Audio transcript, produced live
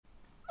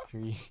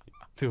3,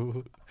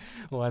 2,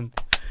 1.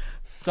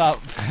 Sup,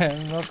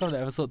 fam? Welcome to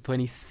episode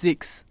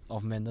 26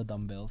 of Mender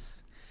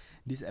Dumbbells.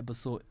 This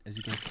episode, as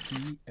you can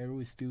see, Arrow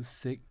is still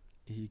sick.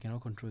 He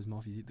cannot control his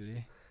mouth, is it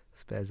today?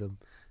 Spasm.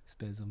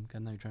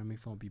 Can I try to make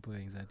fun of people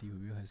with anxiety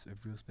who has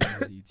real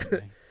spasm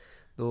ET?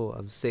 No,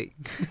 I'm sick.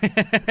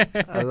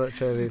 I'm not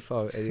trying to make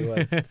fun of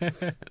anyone.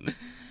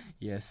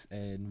 Yes,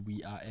 and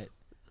we are at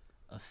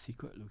a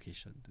secret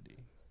location today.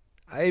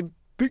 I'm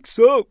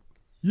Pixel.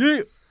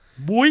 Yeah,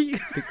 boy.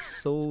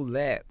 Pixel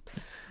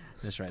Labs.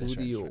 That's right.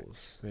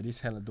 Studios. Where this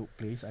hella dope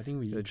place. I think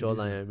we. Your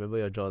jawline. Remember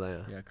your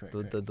jawline. Yeah, correct.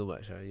 Don't turn too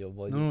much. Your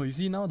body. No, you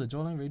see now the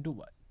jawline very dope.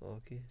 What?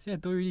 Okay. See, I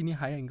told you already need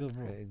higher angle,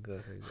 bro. Higher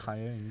angle.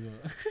 Higher angle.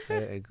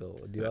 Higher angle.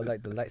 Do you all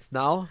like the lights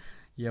now?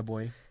 Yeah,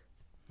 boy.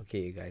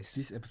 Okay, guys.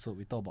 This episode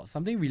we talk about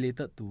something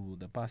related to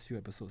the past few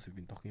episodes we've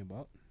been talking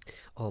about.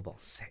 All about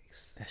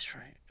sex. That's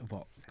right.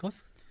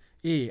 Because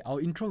our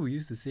intro we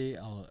used to say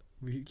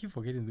we keep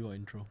forgetting to do our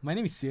intro. My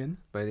name is Sian.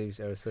 My name is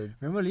Harrison.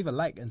 Remember, leave a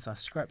like and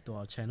subscribe to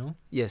our channel.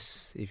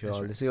 Yes, if you're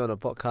listening on a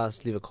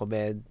podcast, leave a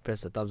comment,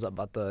 press the thumbs up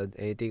button,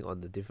 anything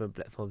on the different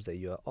platforms that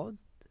you are on.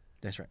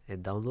 That's right.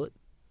 And download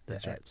the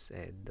That's right. apps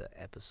and the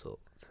episode.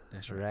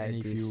 That's right.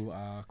 And if you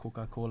are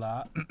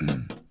Coca-Cola,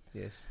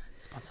 yes,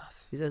 sponsor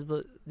us.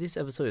 This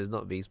episode is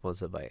not being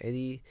sponsored by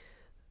any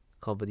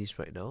companies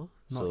right now.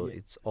 Not yet.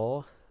 It's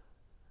all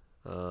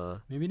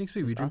maybe next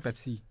week we drink us.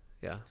 Pepsi.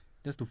 Yeah.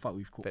 Just to fuck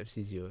with Coke.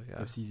 Pepsi Zero. Yeah.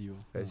 Pepsi Zero.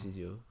 Pepsi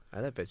Zero.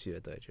 I like Pepsi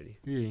better actually.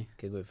 Really?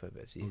 Can go and find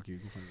Pepsi. Okay,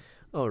 go find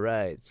Pepsi.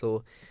 Alright,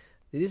 so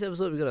in this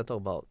episode we're gonna talk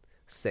about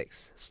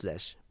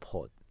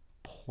sex/porn.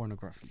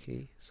 Pornography.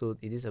 Okay. So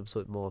in this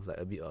episode more of like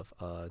a bit of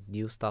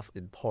new stuff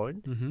in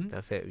porn. Mm-hmm.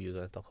 After that we're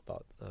gonna talk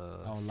about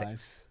Our sex.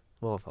 lives.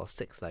 More of our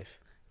sex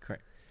life.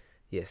 Correct.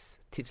 Yes.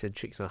 Tips and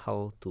tricks on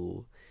how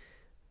to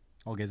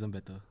Orgasm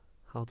better.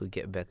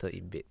 get better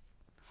in bed.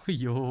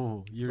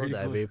 Yo, you Not really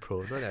that I'm close. very pro.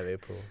 Not that I'm very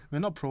pro. We're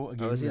not pro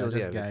again. Honestly, We are don't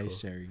think just I'm very guys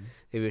pro. sharing.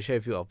 They will share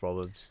with you our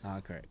problems.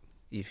 Correct.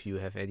 If you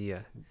have any,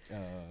 Have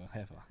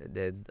and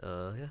then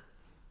yeah.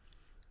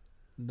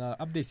 the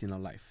updates in our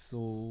life.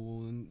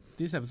 So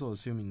this episode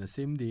was filmed in the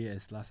same day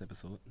as last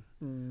episode.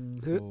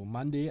 So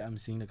Monday I'm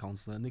seeing the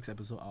counselor. Next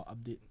episode I'll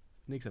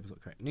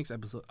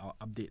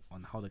update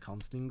on how the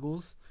counselling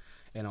goes,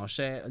 and I'll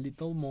share a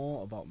little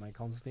more about my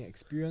counselling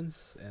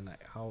experience and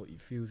like how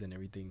it feels and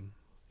everything.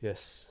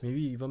 Yes.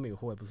 Maybe even make a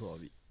whole episode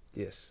of it.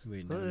 Yes.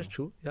 Wait, No, never that's know.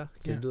 true. Yeah.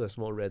 Can Yeah. do a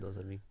small rant or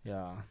something.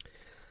 Yeah.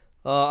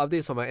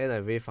 Updates on my end.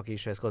 I'm very fucking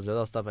stressed because there's a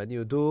lot of stuff I need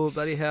to do.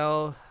 Bloody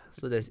hell.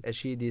 So there's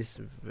actually this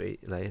very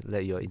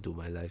let you into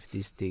my life.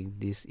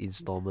 This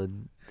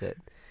installment that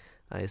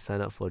I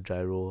signed up for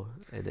Gyro,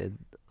 and then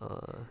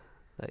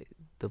like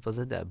the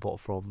person that I bought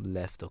from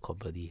left the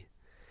company.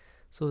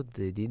 So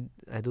they didn't.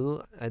 I don't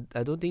know.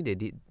 I don't think they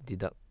did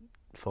deduct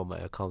from my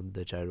account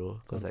the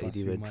Gyro because For the it past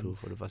few went through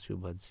months. for the past few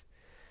months.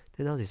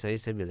 Then now they suddenly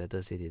send me a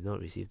letter saying they did not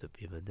receive the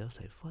payment. Then I was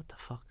like, what the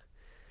fuck?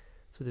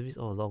 So that means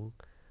all along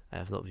I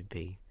have not been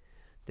paying.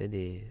 Then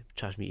they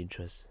charge me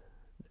interest.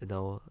 And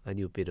now I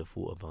need to pay the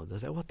full amount. I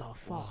was like, what the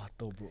fuck? Wow,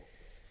 dope, bro.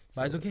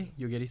 But it's okay.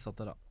 You'll get it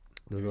sorted out.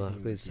 No, I'm Everything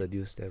going will to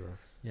seduce them.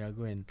 Yeah,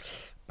 go and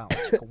bow,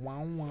 chicka,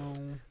 wow, wow.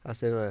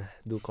 Ask them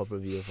do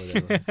corporate video for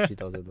them.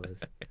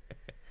 $3,000.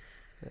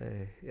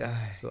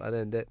 Yeah, so other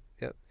than that,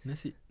 yep,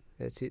 That's it.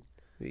 that's it.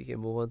 We can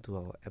move on to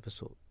our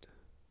episode.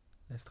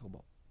 Let's talk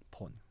about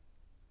porn.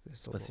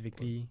 Let's talk about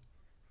Specifically,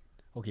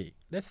 okay,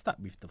 let's start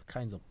with the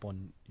kinds of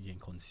porn you can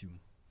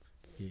consume.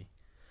 Okay.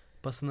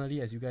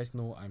 Personally, as you guys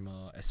know, I'm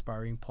an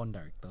aspiring porn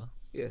director. porn.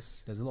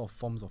 Yes. There's a lot of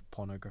forms of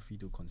pornography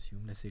to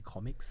consume. Let's say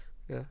comics,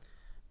 Yeah.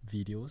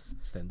 videos,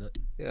 standard,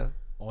 Yeah.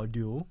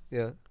 audio,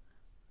 Yeah.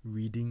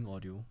 reading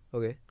audio,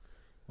 Okay.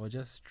 or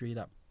just straight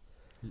up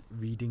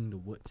reading the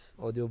words.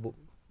 Audiobook.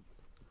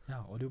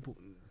 Yeah, audiobook.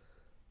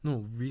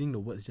 No, reading the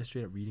words, just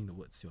straight up reading the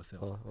words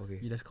yourself. Oh, okay.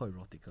 That's called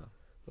erotica.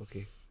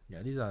 Okay.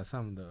 Yeah, these are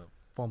some of the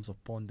forms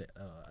of porn that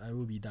I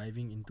will be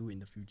diving into in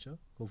the future,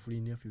 hopefully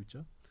near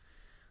future,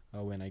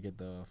 when I get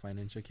the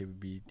financial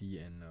capability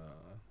and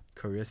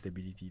career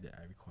stability that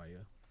I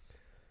require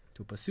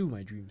to pursue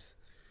my dreams,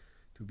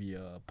 to be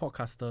a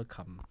podcaster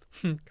come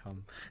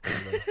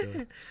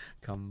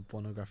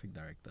pornographic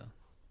director.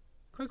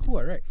 Quite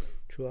cool, right?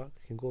 True,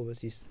 can go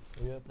overseas.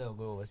 Yeah, plan on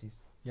going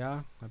overseas.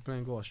 Yeah, I plan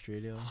to go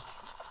Australia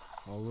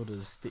or go to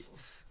the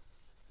States.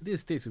 I think the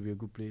States would be a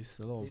good place.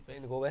 A lot You of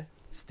planning to go where?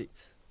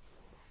 States.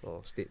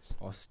 Oh, States.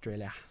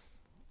 Australia.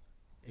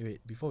 Hey,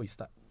 wait, before we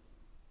start,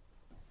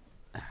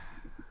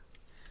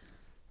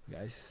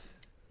 guys,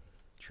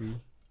 3.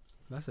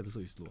 Last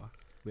episode is slow.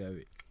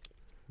 Wait.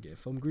 Get a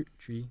firm grip.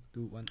 3,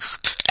 2, 1.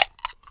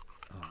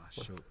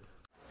 Show.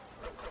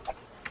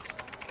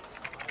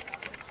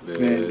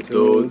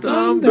 Metal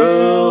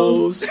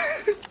dumbbells.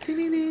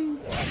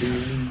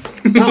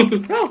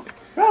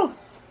 Roll.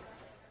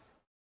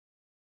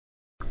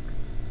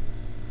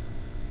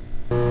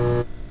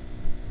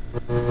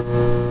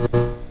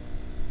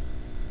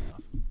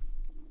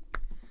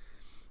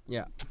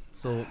 Yeah.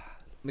 So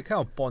the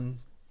kind of porn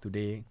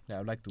today that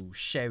I'd like to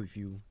share with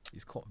you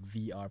is called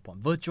VR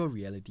porn, virtual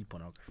reality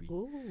pornography.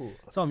 Ooh.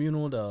 Some of you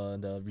know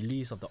the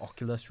release of the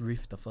Oculus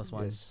Rift, the first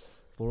one, Yes.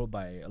 followed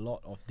by a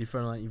lot of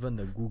different ones, even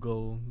the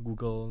Google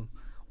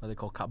what they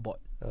call Cardboard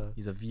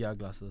is a VR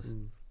glasses.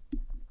 Mm.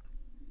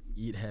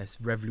 It has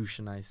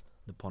revolutionized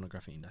the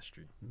pornography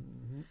industry.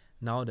 Mhm.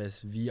 Now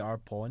there's VR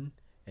porn,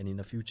 and in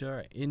the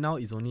future, now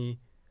it's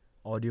only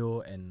audio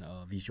and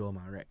visual,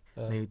 right?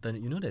 Then you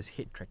turn, there's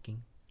head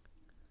tracking.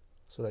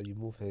 So that you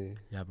move.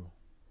 Yeah, bro.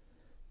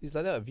 It's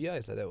like that. VR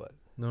is like that. What?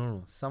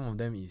 No. Some of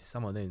them is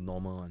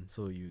normal one.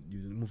 So you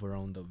move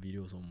around, the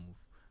video also move,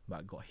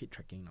 but got head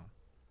tracking now.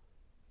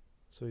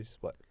 So it's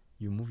what?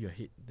 You move your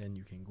head, then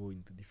you can go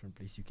into different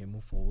places. You can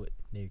move forward,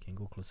 then you can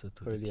go closer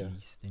to Really, the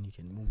keys, then you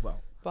can move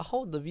out. But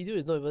how the video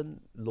is not even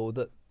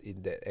loaded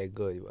in that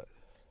angle? What?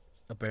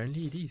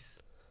 Apparently it is.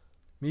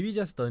 Maybe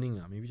just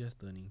turning.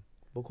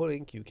 Boko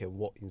Link, you can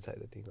walk inside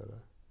the thing.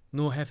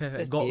 No, have.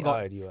 That's Got AR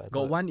already. What?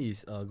 got one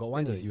is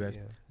you have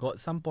Yeah. got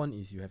some porn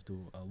is you have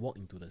to walk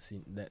into the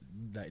scene, that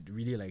like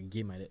really like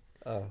game like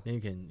that.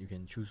 Then you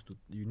can choose to,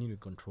 you need a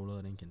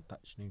controller, then you can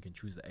touch, then you can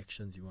choose the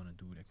actions you want to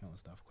do, that kind of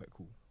stuff. Quite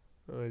cool.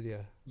 Oh, really?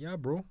 Yeah,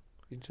 bro.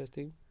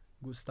 Interesting.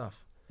 Good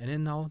stuff. And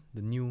then now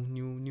the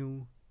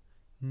new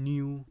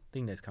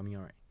thing that's coming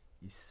out, right,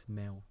 is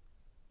smell.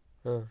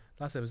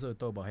 Last episode we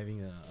talked about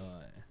having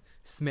a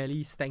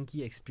smelly,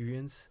 stanky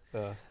experience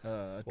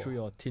through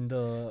your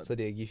Tinder. So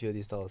they give you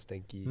this type of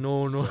stanky.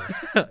 No. smell.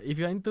 If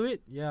you're into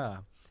it, yeah.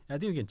 I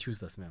think you can choose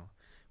the smell.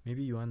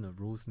 Maybe you want a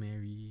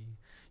rosemary,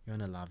 you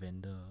want a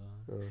lavender,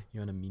 you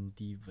want a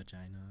minty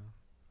vagina.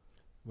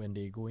 When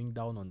they're going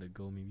down on the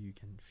girl, maybe you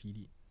can feed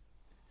it.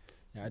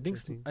 Yeah,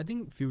 Interesting. I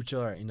think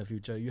future, right, in the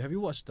future, have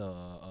you watched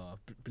the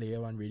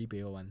Player One, Ready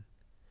Player One?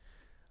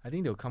 I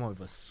think they'll come out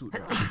with a suit,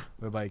 right,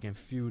 whereby you can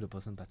feel the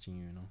person touching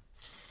you.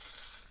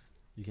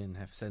 You can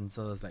have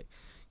sensors like.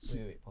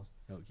 Wait, pause.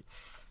 Okay.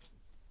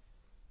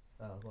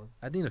 Pause.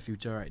 I think in the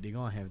future, right, they're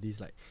gonna have this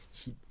like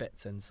heat pad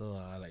sensor,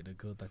 like the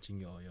girl touching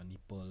your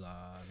nipple,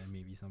 then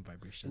maybe some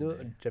vibration. You know,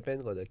 there.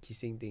 Japan got the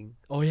kissing thing.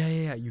 Oh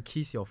yeah. You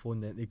kiss your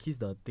phone, then you kiss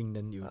the thing,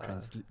 then you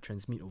Ah.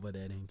 transmit over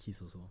there, then kiss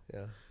also.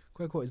 Yeah.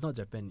 Quite cool. It's not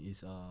Japan.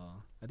 It's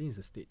I think it's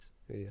the States.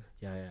 Yeah.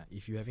 Yeah.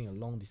 If you're having a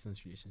long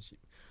distance relationship,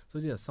 so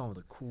these are some of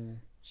the cool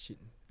shit.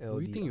 Do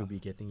you think LDR. you'll be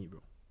getting it,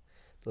 bro?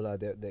 No lah,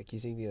 that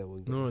kissing thing I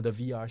won't get. No, the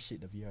VR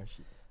shit.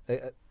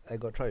 I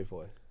got tried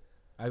before.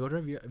 I got try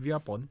VR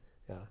porn.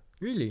 Yeah.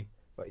 Really?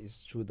 But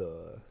it's through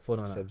the Phone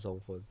one.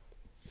 Samsung phone.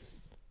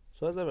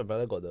 So last time my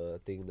brother got the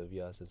thing, the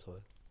VR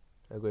sensor.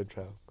 I go and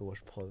try, go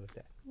watch porn with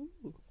that.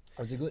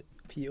 Was it good?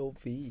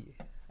 POV.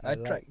 I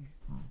tried.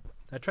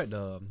 I tried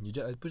the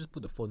I just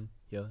put the phone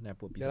here, then I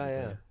put a piece of paper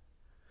here.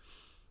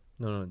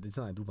 No, this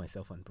one I do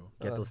myself one, bro.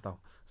 Ghetto style.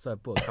 So I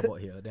put a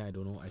cardboard here, then I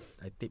don't know,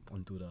 I tape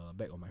onto the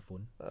back of my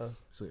phone,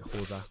 so it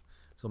holds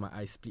so my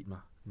eyes split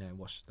then I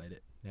watch like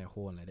that, then I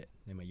hold on like that,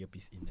 then my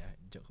earpiece in, then I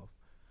jerk off.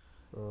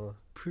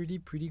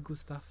 Pretty good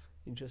stuff.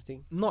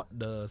 Interesting. Not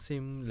the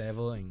same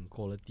level and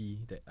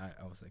quality that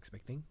I was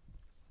expecting,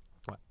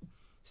 but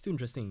still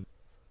interesting.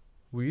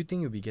 Will you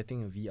think you'll be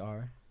getting a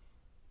VR?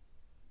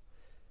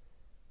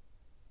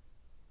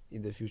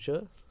 In the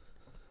future,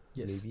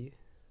 Yes. maybe.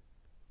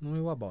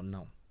 No, what about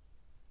now?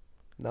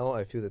 Now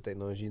I feel the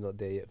technology not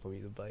there yet for me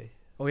to buy.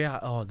 Oh yeah,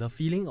 the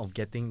feeling of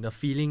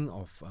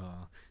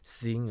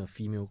seeing a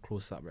female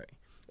close up, right?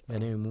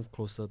 And then you move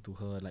closer to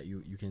her, like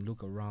you can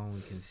look around,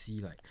 you can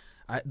see like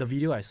the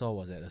video I saw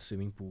was at a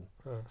swimming pool.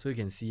 So you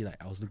can see like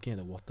I was looking at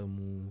the water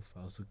move,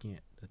 I was looking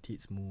at the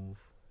tits move,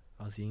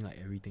 I was seeing like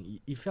everything.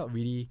 It felt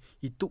really,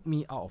 it took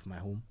me out of my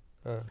home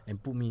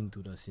and put me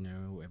into the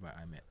scenario whereby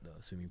I'm at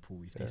the swimming pool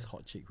with this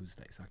hot chick who's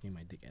like sucking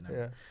my dick, and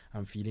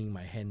I'm feeling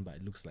my hand, but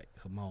it looks like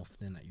her mouth.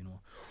 Then like You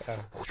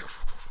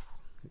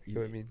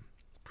know what I mean?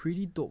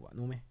 pretty dope,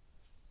 no man?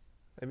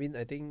 I mean,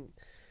 I think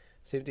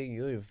same thing.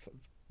 You know, if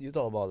you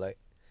talk about like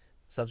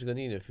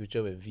subsequently in the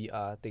future when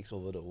VR takes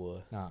over the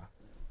world,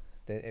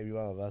 then every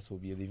one of us will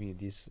be living in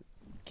this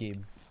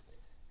game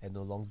and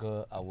no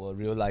longer our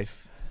real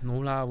life. No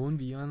lah, won't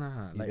be one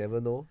lah. You Like never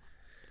know.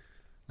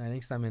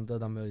 next time Mental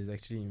Dumbbell is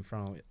actually in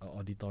front of an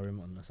auditorium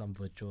on some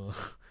virtual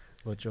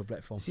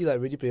platform. See,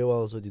 like Ready Player One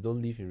also, they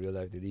don't live in real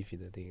life, they live in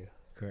the thing.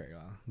 Correct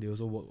lah. They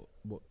also work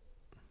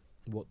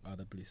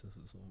other places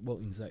also.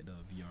 Work inside the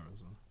VR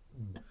also.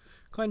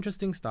 Quite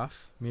interesting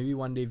stuff. Maybe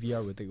one day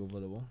VR will take over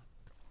the world.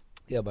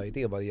 Yeah, but you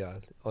think about it,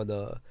 on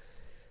the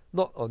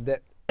not on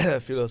that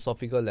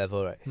philosophical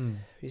level, right?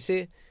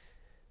 We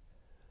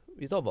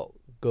talk about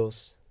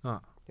girls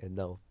and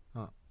now.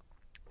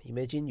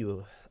 Imagine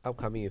you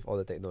upcoming with all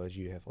the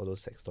technology, you have all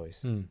those sex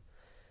toys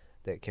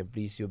that can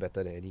please you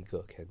better than any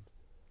girl can.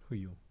 Who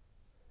you?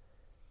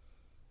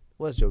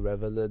 What's your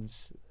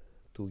relevance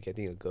to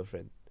getting a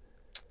girlfriend?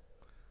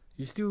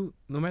 You still,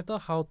 no matter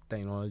how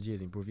technology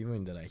has improved, even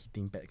in the like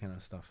hitting pad kind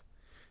of stuff,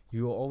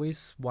 you will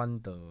always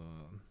want the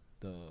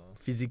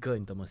physical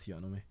intimacy,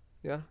 no me?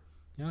 Yeah.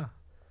 Yeah.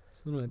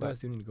 So no matter, I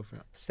still need a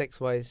girlfriend. Sex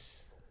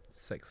wise,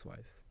 Sex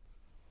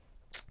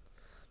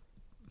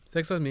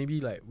wise, maybe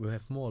like we'll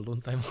have more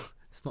alone time.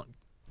 It's not.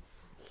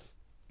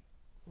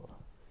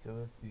 Can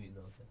you feel it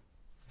now?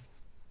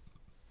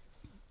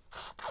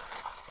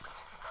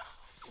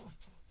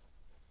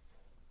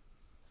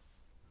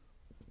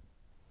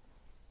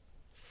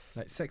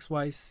 Like sex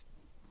wise,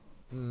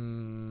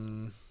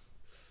 no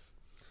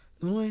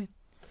eh.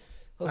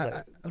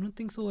 I don't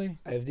think so eh.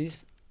 I have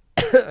this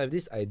I have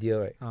this idea,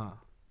 right?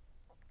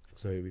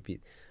 Sorry,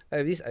 repeat. I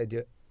have this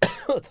idea.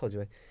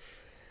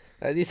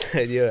 I have this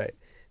idea, right?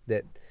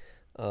 That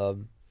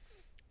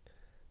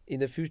in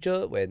the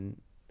future, when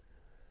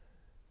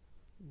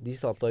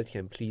these sort of toys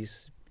can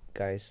please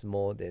guys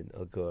more than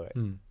a girl,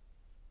 right?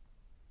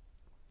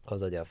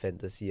 Because of their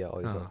fantasy and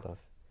all this sort of stuff.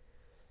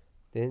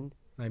 Then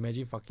I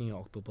imagine fucking an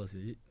octopus,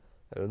 is it?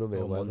 I don't know, man.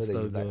 Or Whatever that monster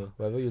you like, girl.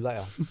 whatever you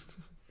like.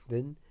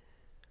 Then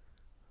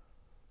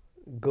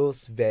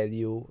girls'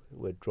 value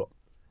will drop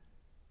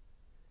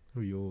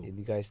Oh yo. in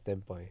the guy's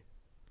standpoint.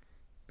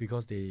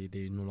 Because they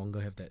no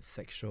longer have that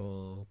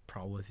sexual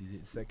prowess, is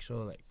it?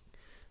 Sexual like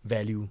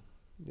value.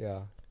 Yeah.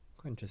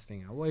 Quite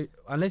interesting. Why,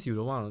 unless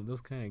you're one of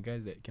those kind of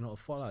guys that cannot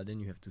afford, then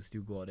you have to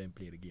still go out there and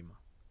play the game.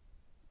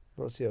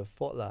 Not say a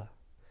fault lah,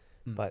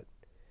 Mm. but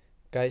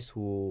guys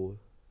who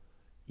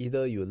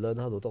either you learn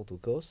how to talk to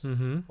girls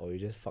or you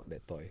just fuck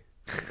that toy.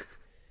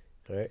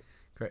 Correct?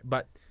 Correct.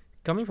 But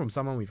coming from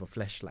someone with a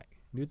flashlight,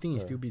 do you think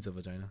it Uh. still beats a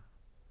vagina?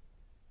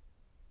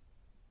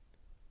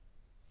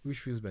 Which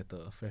feels better,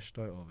 a flash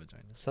toy or a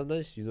vagina?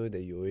 Sometimes you know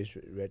that you always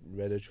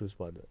rather choose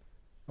one. Right?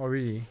 Oh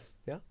really?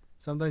 Yeah.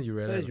 Sometimes you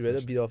rather. Sometimes have you a rather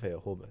flash- beat off at your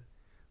home. Right?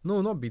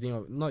 No, not beating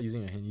up, not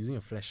using a hand, using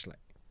a flashlight.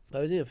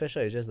 But using a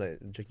flashlight is just like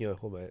drinking at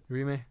home, right?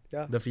 Really, meh?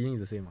 Yeah. The feeling is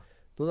the same.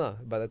 No lah,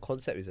 but the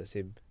concept is the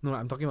same. No,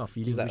 I'm talking about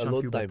feeling. like Which one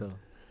alone feel time. better?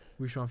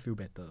 Which one feel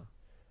better?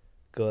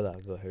 Girl lah,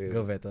 girl. Having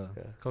Girl better.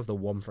 Yeah. Cause the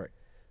warmth, right?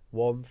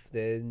 warmth,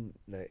 then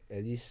like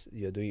at least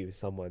you're doing it with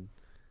someone.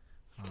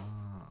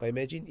 Ah. But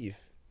imagine if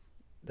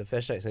the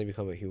flashlight suddenly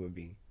become a human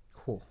being.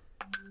 Oh.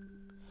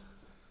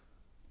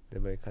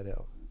 Then might cut that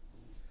out.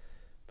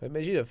 But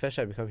imagine the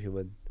flashlight become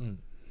human,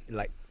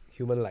 like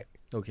human like.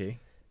 Okay.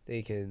 Then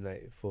you can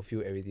like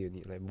fulfill everything you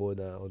need, like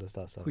Mona, all the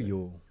stuff. Like.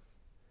 Yo.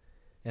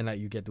 And like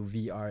you get to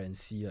VR and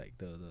see like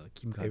the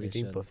Kim Kardashian.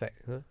 Everything perfect,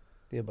 huh?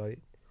 Think about it.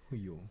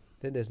 Yo.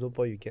 Then there's no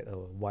point you get a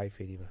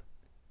wife anymore.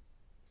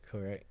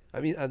 Correct. I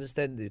mean,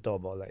 understand you talk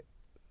about like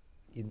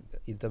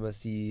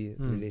intimacy,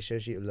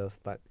 relationship, love,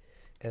 but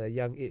at a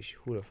young age,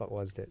 who the fuck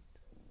wants that?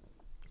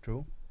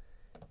 True.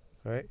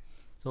 Right?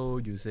 So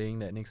you saying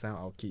that next time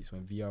our kids,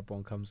 when VR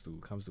porn comes to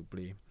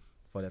play,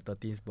 for their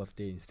 13th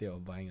birthday, instead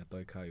of buying a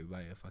toy car, you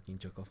buy a fucking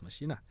jerk off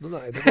machine, No,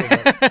 I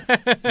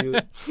don't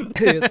know.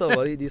 But you talk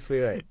about it this way,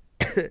 right?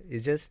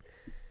 It's just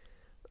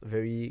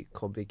very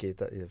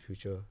complicated in the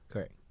future.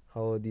 Correct.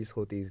 How this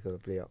whole thing is gonna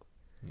play out.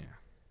 Yeah.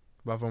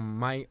 But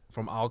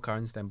from our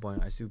current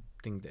standpoint, I still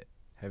think that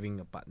having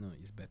a partner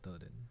is better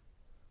than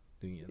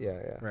doing it. Yeah,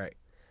 yeah. Right.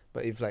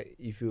 But if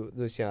you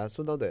no, see,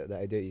 so now the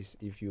idea is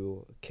if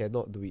you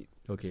cannot do it,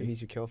 it Okay.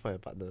 means you cannot find a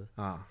partner.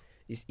 Ah.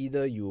 It's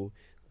either you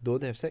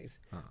don't have sex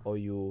or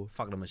you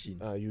Fuck the machine.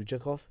 you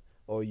jerk off,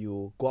 or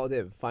you go out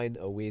there and find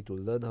a way to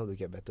learn how to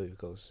get better with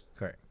girls.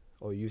 Correct.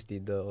 Or use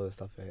Tinder, all the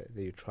stuff like that.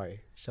 Then you try.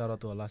 Shout out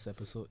to our last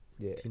episode,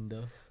 Yeah.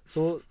 Tinder.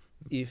 So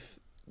if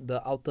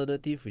the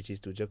alternative, which is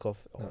to jerk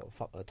off or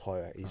fuck a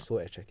toy, right, is so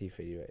attractive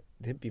for you, right?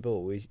 Then people will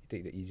always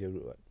take the easier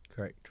route, right?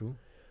 Correct. True.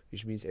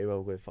 Which means everyone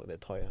will go and fuck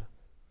that toy.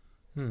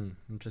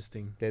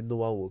 Interesting. Then no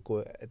one will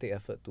go take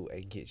effort to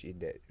engage in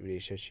that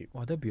relationship.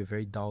 Wow, that'd be a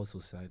very dull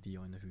society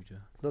in the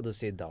future. Not to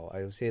say down,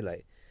 I will say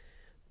like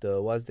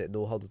the ones that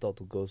know how to talk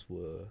to girls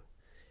will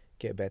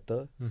get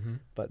better,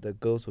 but the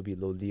girls will be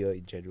lonelier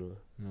in general.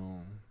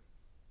 No.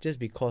 Just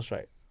because,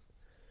 right,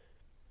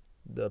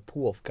 the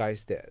pool of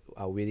guys that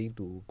are willing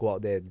to go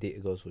out there and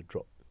date girls will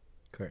drop.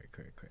 Correct.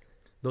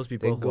 Those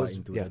people Then who girls, are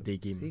into yeah, the day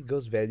see, game.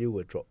 girls' value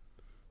will drop.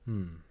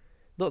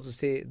 Not to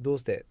say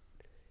those that,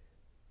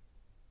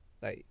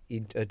 like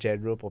in a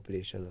general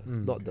population,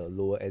 not the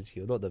lower ends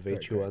here, not the very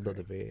Correct, chill one, correct,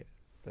 not the very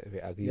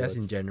very ugly Yes,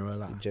 ones. in general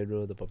lah. In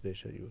general, the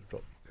population will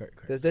drop. Correct.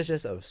 That's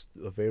just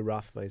a very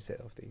rough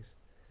mindset of things.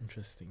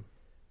 Interesting.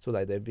 So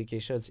like the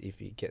implications if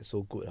it gets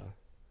so good,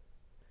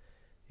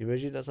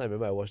 imagine last time I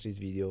remember I watched this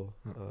video,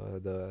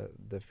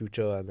 the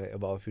future one, like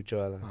about a future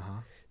one.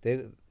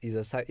 Then it's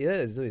a side,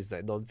 it's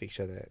like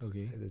non-fiction. Right?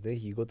 Okay. And then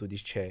he go to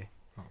this chair.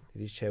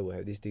 This chair will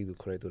have this thing to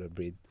connect to the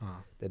brain.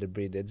 Then the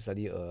brain, then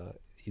suddenly a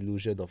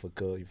illusion of a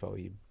girl in front of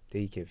him.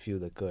 Then he can feel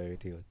the girl,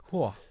 everything.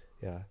 Whoa.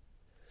 Yeah.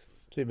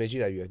 So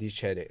imagine like you have this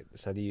chair that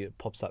suddenly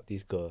pops up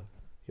this girl,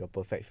 your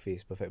perfect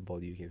face, perfect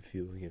body. You can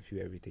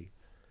feel everything.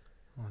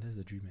 Oh, that's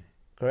the dream,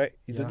 Correct.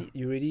 You don't Yeah. need.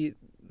 You really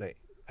like.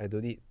 I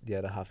don't need the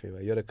other half.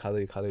 Right? You want to cuddle,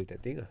 you cuddle with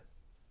that thing.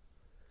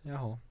 Yeah.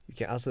 Ho. You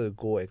can ask her to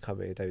go and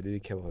come anytime. You don't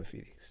need care about her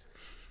feelings.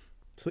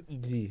 So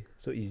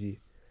easy.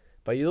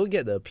 But you don't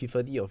get the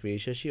epiphany of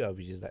relationship,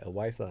 which is like a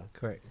wife lah.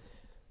 Correct.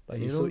 But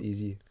And it's you so know-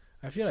 easy.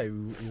 I feel like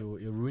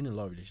you ruin a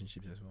lot of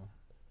relationships as well.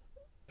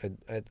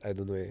 I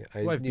don't know.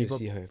 I What just if need people-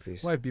 to see her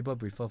place. Why if people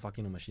prefer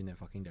fucking a machine than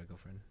fucking their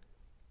girlfriend?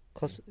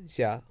 Cause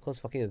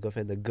fucking a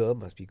girlfriend, the girl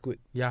must be good.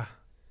 Yeah.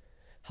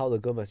 How the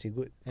girl must be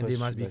good? And they 'Cause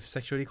must she be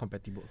sexually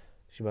compatible.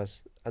 She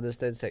must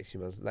understand sex. She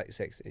must like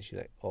sex, and she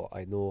like, oh,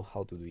 I know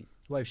how to do it.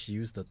 What if she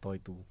used the toy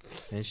too?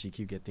 Then she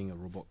keep getting a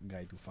robot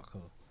guy to fuck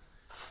her.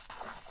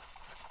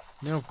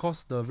 Then of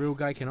course the real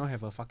guy cannot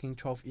have a fucking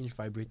 12-inch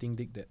vibrating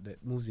dick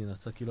that moves in a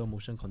circular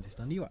motion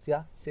consistently. What?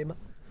 Yeah, same.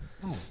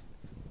 Oh.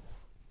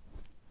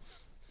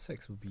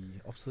 Sex would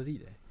be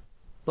obsolete.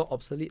 Not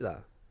obsolete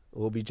lah. It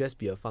will be just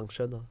be a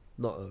function,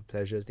 not a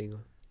pleasure thing.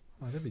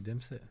 Oh, that'd be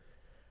damn sad.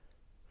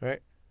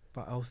 Right?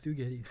 But I'll still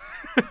get it.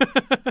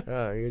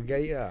 You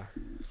get it.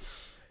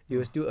 It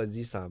will still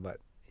exist, but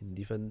in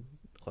different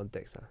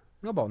contexts.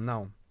 What about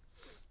now?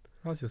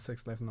 How's your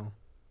sex life now?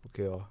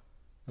 Okay,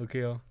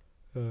 Okay,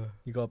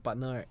 you got a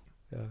partner, right?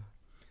 yeah.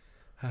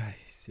 Ai,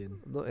 sian.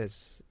 Not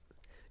as...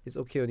 It's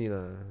okay only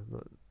lah.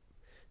 Not...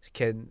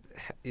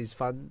 It's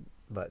fun,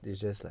 but it's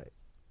just like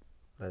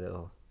that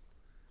all.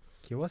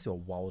 Okay, what's your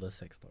wildest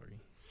sex story?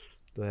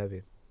 Don't have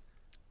it.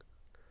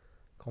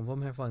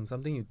 Confirm have one.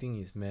 Something you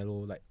think is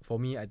mellow. Like for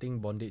me, I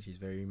think bondage is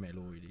very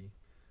mellow already.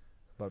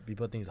 But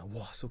people think it's like,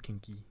 wow, so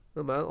kinky.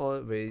 No, mine all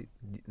very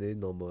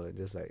normal.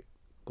 Just like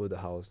go to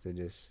the house, then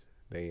just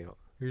bang it out.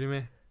 Really,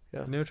 meh?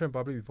 Yeah. You never tried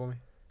public before, meh?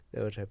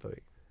 Never try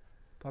public.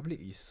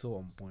 Public is so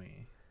on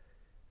point.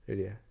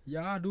 Really?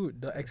 Yeah,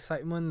 dude. The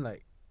excitement,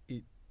 like,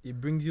 it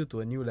brings you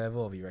to a new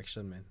level of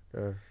erection, man.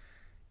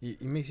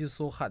 It makes you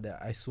so hard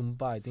that I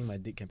sumpa, I think my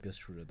dick can pierce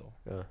through the door.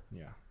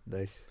 Yeah.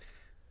 Nice.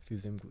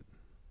 Feels damn good.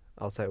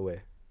 Outside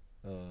where?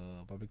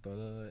 Public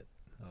toilet,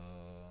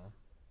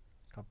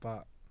 car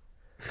park.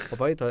 Oh,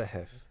 public toilet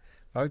have.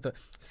 Public toilet.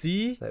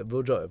 See? Like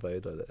blowjob at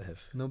public toilet have.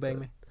 No bang,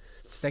 meh?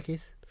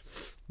 Staircase?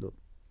 Nope.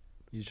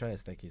 You try a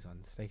staircase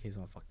one. Staircase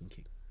one fucking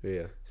kick.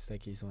 Yeah.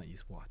 Staircase one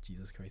is, wow,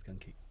 Jesus Christ, can't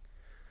kick.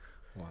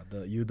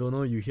 Wow, you don't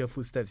know, you hear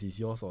footsteps, is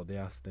yours or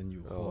theirs, then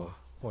you,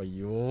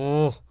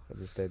 yo.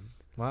 Understand.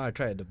 Well, I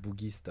tried at the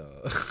Bugis,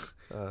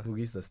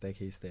 Bugis, the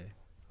staircase there.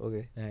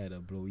 Okay. Then I had a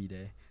blowy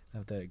there.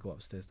 Then after that, I go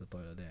upstairs the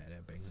toilet there and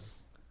then bang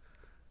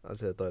her.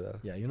 Outside the toilet.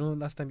 Yeah, you know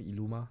last time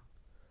Illuma?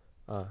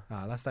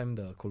 Last time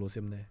the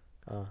Colosseum there.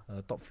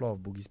 Top floor of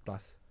Bugis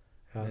Plus.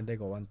 And there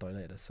got one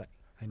toilet at the side.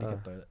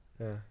 Handicap toilet.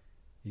 Yeah.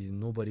 Is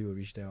nobody will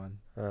reach that one.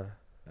 Uh.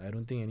 I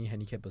don't think any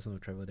handicapped person will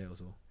travel there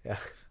also. Yeah.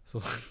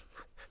 So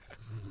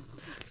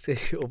So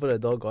you open the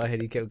door, got a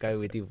handicapped guy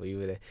waiting for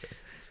you there.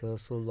 Sir,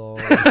 so long.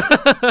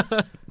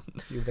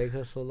 You bang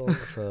her so long,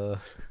 sir.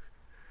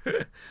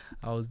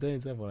 I was there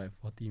inside for like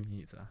 40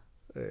 minutes.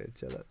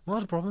 Jialat. One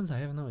of the problems I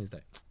have now is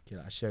that,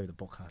 okay, I share with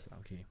the podcast.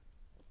 Okay,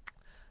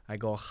 I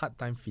got a hard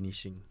time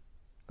finishing.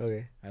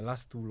 Okay. I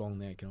last too long,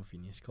 then I cannot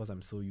finish because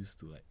I'm so used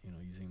to like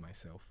using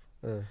myself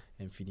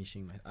and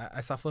finishing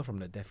I suffer from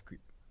the death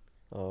grip.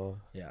 Oh.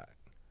 Yeah.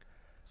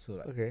 So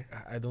like, Okay.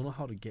 I don't know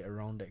how to get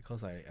around that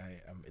because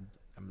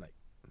I'm like,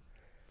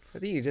 I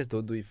think you just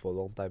don't do it for a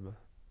long time.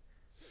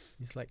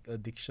 it's like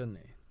addiction.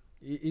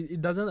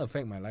 It doesn't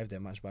affect my life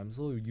that much, but I'm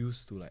so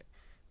used to like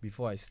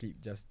before I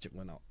sleep just jerk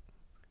one out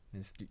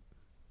and sleep.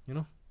 You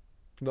know?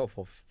 Not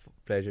for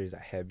pleasure, it's a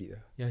habit.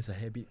 Yeah, it's a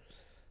habit.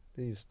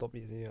 Then you stop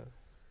it. Yeah.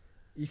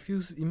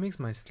 It makes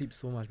my sleep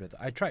so much better.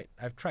 I've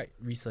tried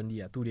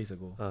recently, 2 days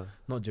ago.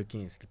 Not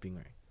jerking and sleeping,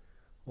 right?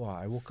 Wow,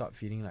 I woke up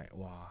feeling like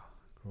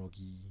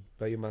groggy.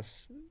 But you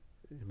must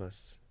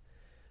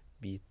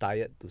be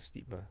tired to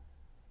sleep. But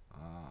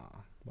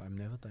I'm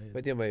never tired.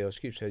 But my your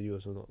sleep schedule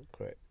also not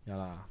correct. Yeah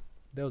lah.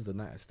 That was the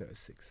night I slept at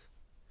 6.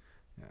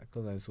 Yeah,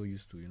 because I'm so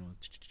used to,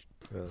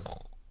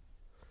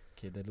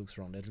 Okay, that looks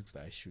wrong. That looks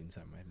like I shoot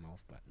inside my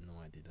mouth, but no,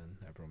 I didn't.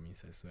 I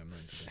promise. I swear I'm not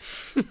into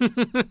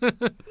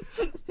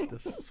that. The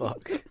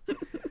fuck?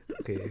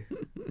 Okay.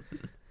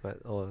 But,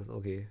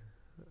 okay.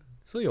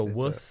 So your That's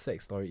worst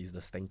sex story is the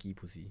stanky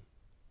pussy?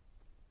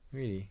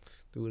 Really?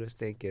 Do the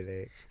stank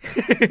leg.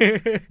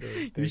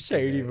 You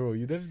shared already, bro.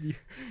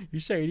 You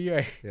shared already,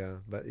 right? Yeah,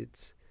 but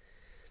it's...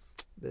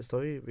 That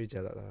story really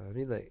jialat lah. I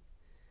mean, like...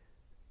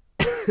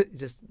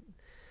 just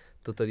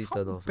totally How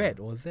turn off. bad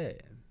was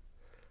that?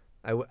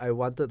 I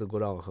wanted to go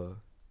down on her.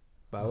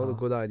 But I want to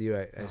go down already,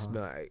 right? I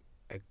smell like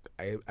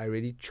I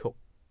really choke.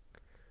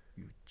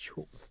 You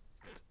choke.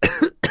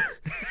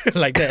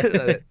 Like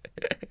that?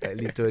 Like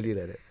literally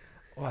like that.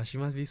 Wow, she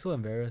must be so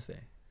embarrassed.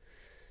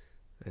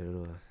 I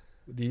don't know.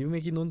 Did you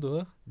make it known to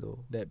her? No.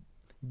 That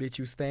bitch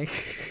you stank?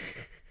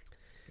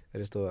 I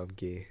just told her I'm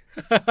gay.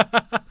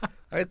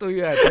 I told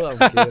you I told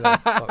her I'm gay.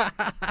 Like, fuck.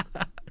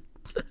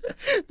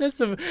 That's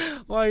the...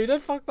 Wow, you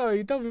that fucked up.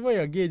 You tell people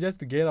you're gay just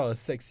to get out of a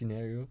sex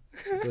scenario.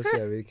 Don't say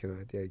I really cannot.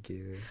 I think I'm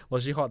gay.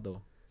 Was she hot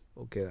though?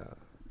 Okay lah.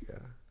 Yeah.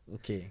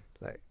 Okay.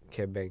 Like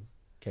can bang.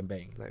 Can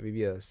bang. Like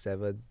maybe a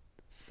 7.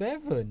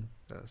 7?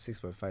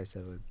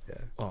 6.57. Yeah.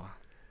 Oh.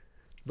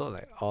 Not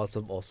like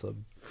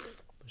awesome.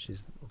 But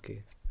she's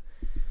okay.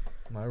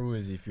 My rule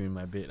is if you're in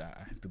my bed,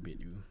 I have to bed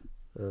you.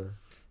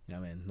 Yeah,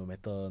 man. No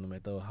matter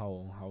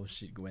how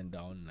shit went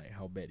down, like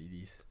how bad it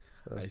is,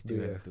 I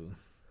still have to.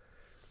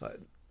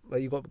 But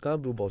you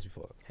got blue balls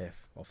before? Have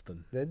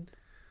often. Then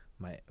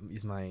my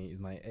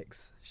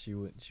ex. We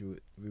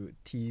would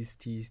tease.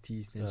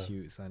 Then she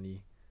would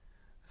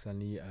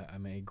suddenly I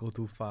might go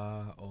too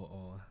far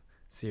or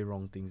say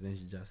wrong things. Then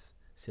she just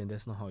saying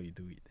that's not how you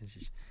do it. Then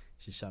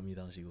She shut me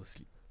down. She go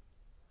sleep.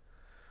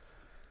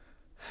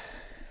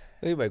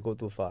 You might go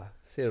too far.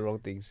 Say the wrong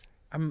things.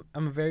 I'm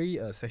a very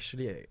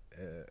sexually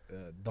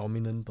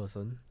dominant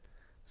person,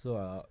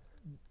 so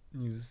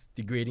use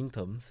degrading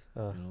terms.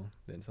 Uh.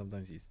 Then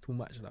sometimes it's too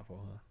much lah for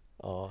her.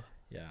 Oh,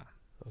 Yeah.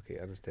 okay,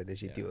 understand. Then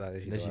she Yeah. tilt lah.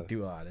 Then she Then don't she want.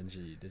 tilt lah.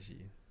 Then she.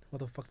 What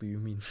the fuck do you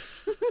mean?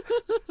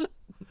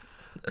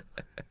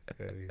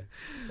 I mean,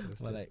 But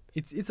understand. like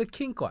it's a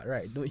kink, what,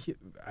 right?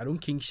 I don't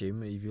kink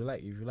shame. If you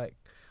like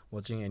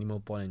watching animal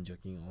porn and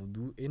jerking, or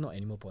not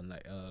animal porn,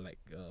 like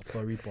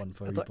furry porn, I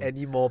furry thought porn.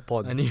 animal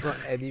porn,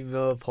 not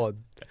animal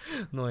porn.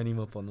 No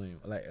animal porn, no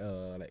animal.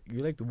 Like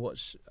you like to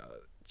watch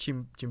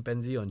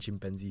chimpanzee on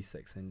chimpanzee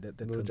sex, and that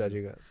No turns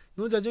judging. You,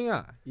 no judging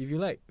If you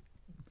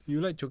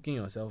like choking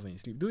yourself when you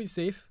sleep, do it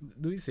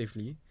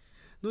safely,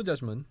 no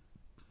judgment.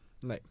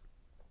 Like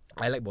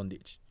I like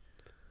bondage.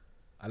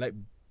 I like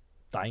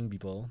tying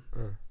people.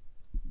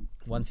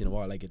 Once in a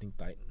while I like getting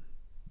tied.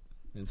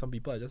 And some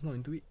people are just not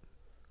into it.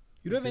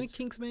 You don't have any Makes sense.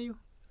 kinks, man, you?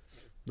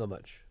 Not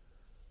much.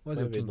 What's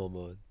Not your very kink?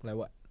 normal one. Like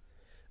what?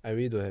 I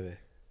really don't have it.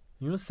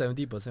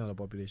 70% of the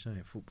population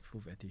have food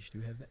fetish. Do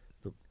you have that?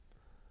 Nope.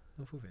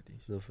 No food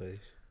fetish. No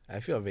fetish. I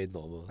feel I'm very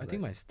normal. I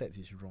think my stats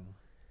is wrong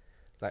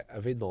like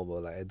I'm very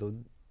normal. Like I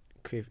don't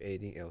crave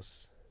anything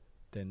else.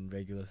 than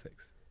regular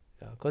sex.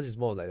 Yeah, cause it's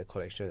more like the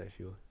collection. I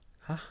feel.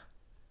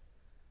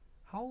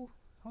 How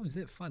is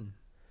that fun?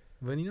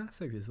 Vanilla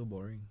sex is so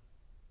boring.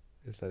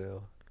 It's like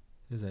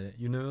Is that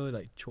you never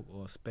like choke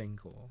or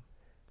spank or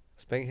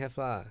spank have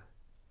lah.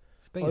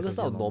 spank? All is those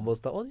are considered normal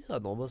stuff. All these are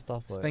normal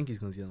stuff. What? Spank is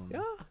considered normal.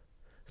 Yeah.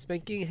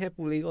 Spanking, hair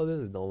pulling, all this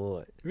is normal.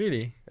 What?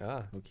 Really?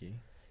 Yeah. Okay.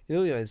 You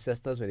know your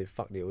ancestors when they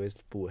fuck, they always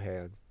pull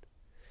hair. One.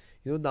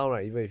 You know now,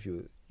 right? Even if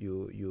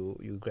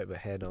you grab a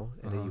hair now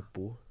and then you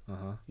pull,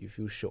 you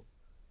feel shook.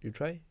 You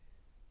try.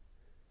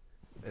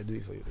 I do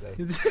it for you. Like,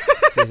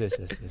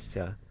 yes,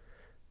 yeah.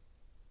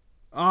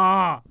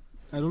 I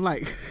don't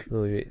like.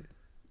 No, wait.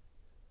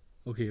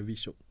 Okay, a bit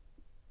shook.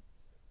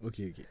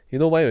 Okay. You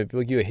know why when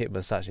people give you a head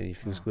massage and it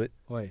feels Ah. good?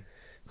 Why?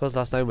 Because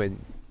last time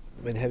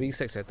when having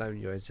sex at time,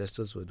 your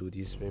ancestors will do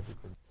this very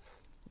frequently.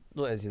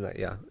 No, as in like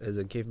as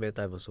in caveman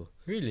time also.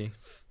 Really?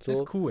 So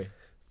That's cool,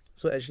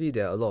 So actually,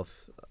 there are a lot of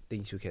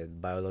things you can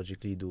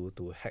biologically do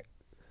to hack,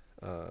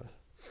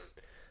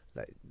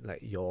 like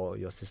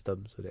your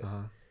system so that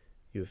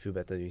you feel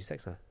better during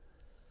sex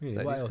Really?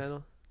 Like What this else? kind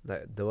of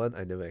like the one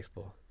I never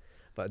explore,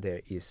 but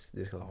there is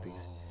this kind of things.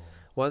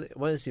 Oh.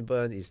 One simple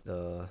one is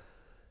the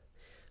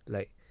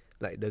like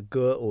the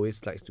girl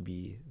always likes to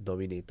be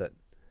dominated,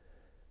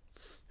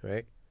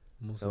 right?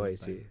 Most That's of what the I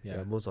say. time.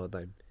 Yeah, most of the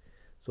time.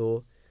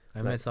 So I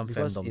like, met some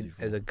because fandoms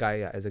before. as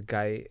a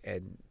guy,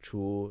 and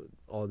through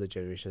all the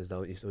generations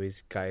now, it's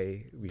always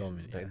guy with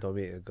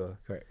dominate a girl.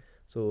 Correct.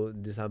 So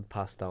this one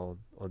passed down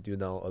until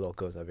now. A lot of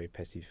girls are very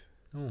passive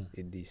Oh.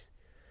 in this.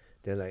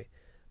 Then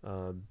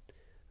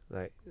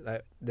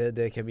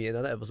there can be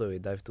another episode we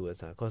dive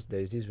towards because there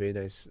is this very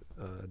nice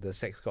the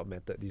Sex God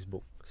Method, this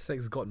book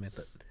Sex God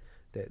method.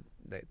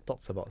 that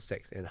talks about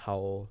sex and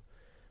how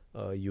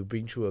you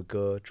bring through a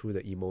girl through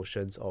the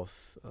emotions of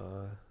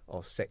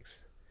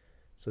sex,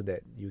 so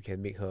that you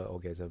can make her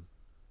orgasm.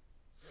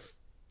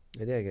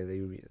 And then I can let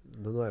you read.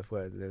 Don't know if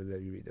I let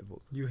you read the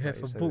book. You have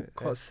it's a book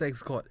called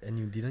Sex God and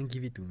you didn't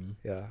give it to me.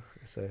 Yeah,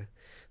 so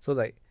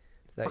like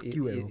Fuck it,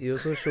 you, it, Aaron. it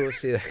also shows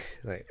say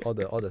like all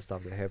the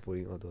stuff, the hair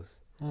pulling, all those.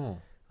 Oh.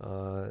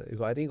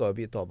 I think got a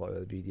bit talk about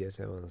the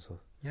BDSM one also.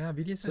 Yeah,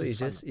 BDSM So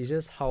is it's fun.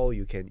 just how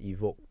you can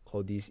evoke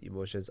all these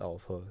emotions out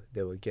of her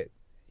that will get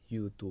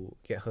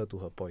her to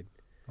her point.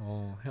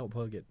 Oh, help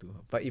her get to her.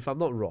 But if I'm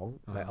not wrong,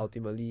 like Uh-huh.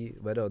 ultimately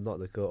whether or not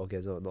the girl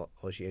orgasm or not,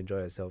 or she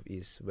enjoy herself,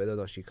 is whether or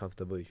not she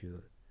comfortable with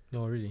you.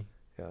 No, really?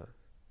 Yeah.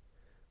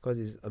 Because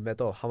it's a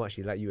matter of how much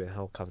she like you and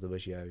how comfortable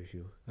she are with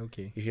you.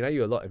 Okay. If she like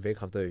you a lot and very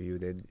comfortable with you,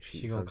 then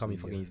She gonna comes come in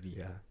easier. fucking easily.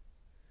 Yeah.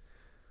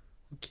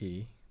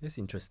 Okay. That's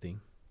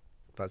interesting.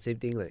 But same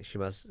thing, like she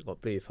must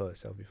got play with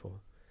herself before.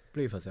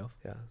 Play with herself.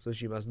 Yeah. So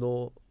she must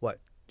know what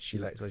she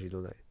likes, what likes. she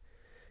don't like.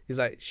 It's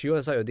like she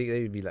wants to suck your dick,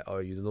 then you'd be like, oh,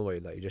 you don't know what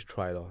you like, you just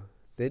try lor.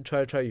 Then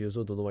try, you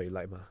also don't know what you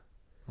like, ma.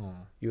 Oh.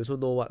 You also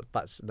know what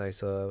parts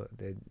nicer,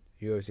 then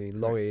you know saying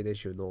long then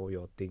she'll know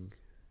your thing.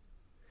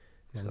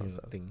 This kind of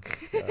stuff. Thing.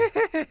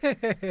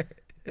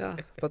 Yeah.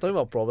 But talking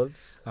about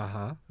problems,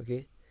 Uh-huh.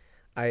 okay,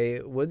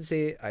 I wouldn't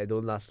say I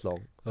don't last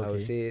long. I Okay.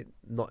 would say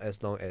not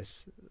as long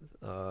as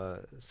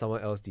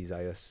someone else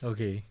desires.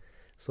 Okay.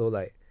 So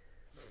like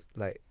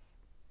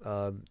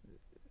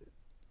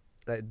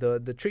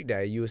the trick that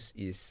I use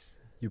is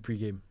You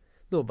pregame.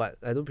 no, but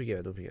I don't pregame.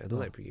 I don't Oh.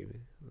 like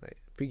pregaming. Like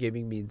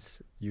pregaming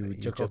means You like,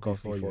 jerk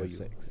off before you have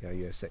sex. Yeah,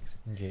 you have sex.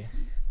 Okay.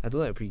 I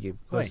don't like pregame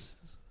Why? because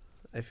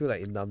I feel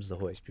like it numbs the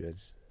whole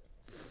experience.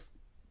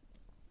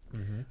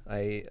 Mm-hmm.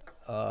 I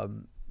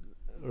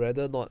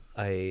rather not.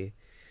 I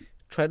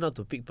try not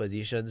to pick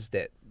positions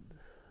that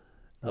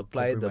Not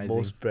apply the compromising.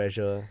 most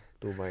pressure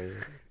to my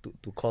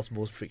to cause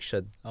most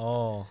friction.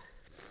 Oh.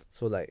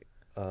 So like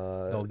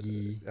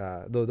Doggy.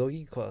 no,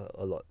 doggy quite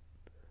a lot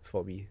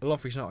for me. A lot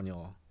of friction on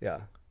your.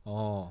 Yeah,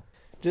 Oh.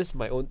 just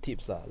my own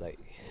tips lah. Like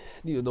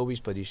need to know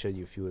which position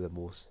you feel the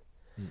most.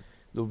 Mm.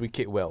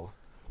 Lubricate well.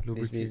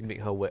 This means Lubricate.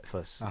 make her wet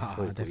first. before you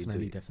put into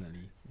Definitely, it. definitely.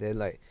 Then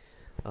like,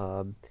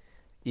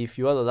 if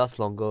you want to last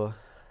longer,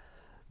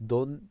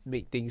 don't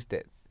make things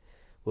that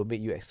will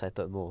make you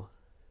excited more.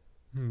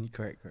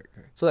 Correct.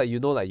 So like you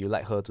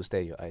like her to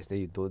stare in your eyes, then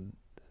you don't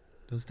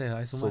Don't stare her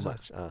eyes so, so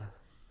much. much.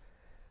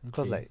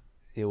 Because Okay. like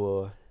it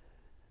will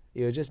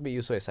just make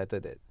you so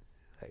excited that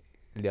like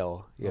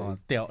liao. Yeah.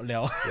 Liao.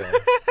 Yeah.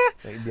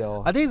 Like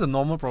liao. I think it's a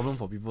normal problem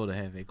for people to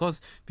have, because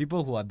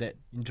people who are that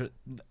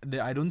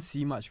I don't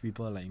see much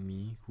people like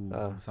me who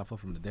suffer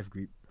from the death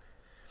grip.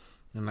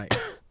 And like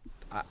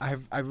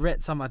I've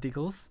read some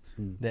articles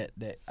that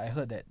I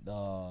heard that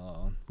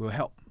will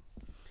help.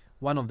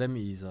 One of them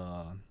is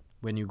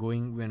when you're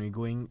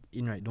going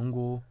in, right, don't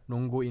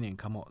go in and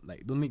come out.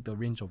 Like, don't make the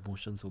range of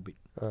motion so big.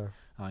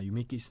 You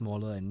make it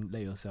smaller and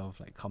let yourself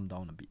like calm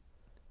down a bit.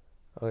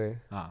 Okay.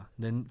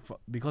 Then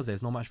because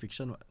there's not much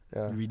friction,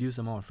 Yeah. you reduce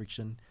the amount of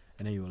friction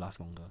and then you will last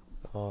longer.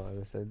 Oh, I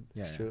understand.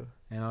 Yeah, It's yeah. true.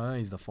 And another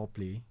is the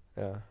foreplay,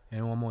 Yeah.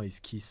 and one more is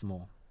kiss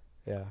more.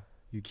 Yeah.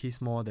 You kiss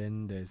more,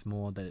 then there's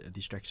more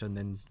distraction.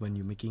 Then when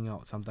you're making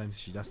out, sometimes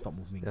she just stop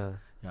moving. Yeah.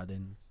 Yeah,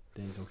 then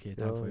it's okay.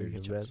 Time for you to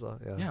you can recharge.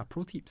 rest, yeah. Yeah,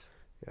 pro tips.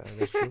 Yeah,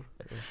 that's true.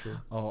 That's true.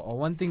 Or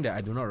one thing that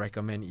I do not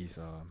recommend is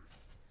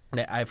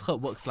that I've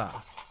heard works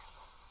lah.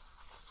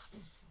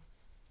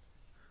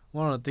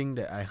 One of the things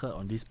that I heard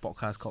on this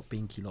podcast called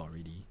Painkiller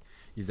already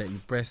is that you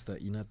press the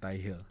inner thigh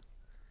here.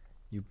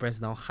 You press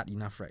down hard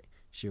enough, right?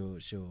 She'll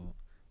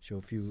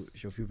feel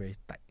very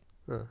tight.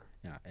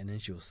 Yeah, and then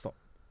she'll stop.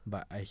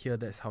 But I hear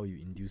that's how you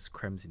induce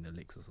cramps in the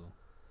legs also.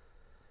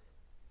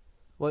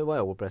 Why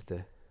I will press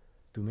there?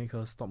 To make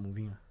her stop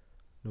moving.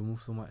 Don't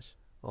move so much.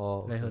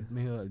 Oh, okay.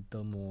 Make her a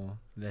little more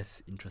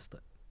less interested.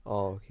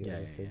 Oh, okay. I Yeah.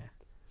 understand.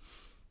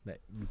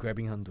 Like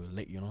grabbing her to the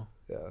leg, Yeah.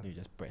 then you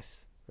just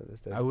press. I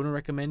understand. I wouldn't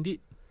recommend it,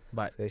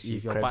 but So she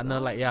if your cramp partner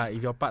now.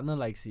 if your partner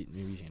likes it,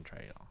 maybe you can try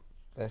it out.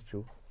 That's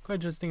true. Quite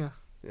interesting.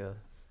 Yeah.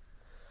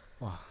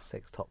 Wow,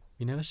 Sex talk.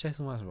 we never share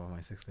so much about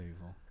my sex life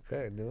before.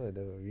 Correct.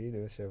 Really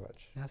never share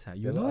much. Yes,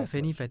 you Never don't ask have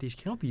any fetish.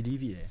 Cannot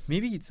believe it.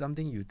 Maybe it's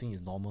something you think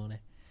is normal,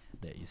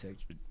 that is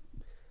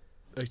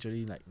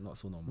actually like not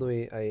so normal. No,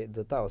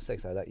 the type of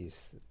sex I like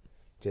is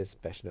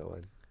just passionate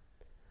one.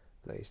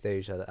 Like stare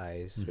each other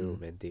eyes, very Mhm.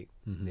 romantic.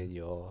 Mhm. Then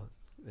you're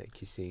like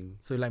kissing.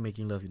 So you like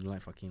making love, you don't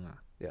like fucking lah.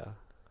 Yeah,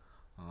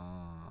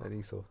 I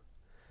think so.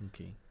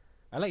 Okay.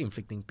 I like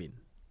inflicting pain.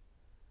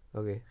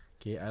 Okay.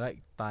 Okay, I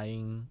like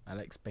tying, I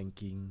like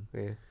spanking,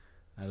 Okay.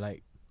 I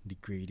like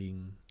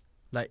degrading.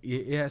 Like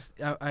it has.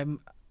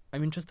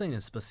 I'm interested in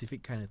a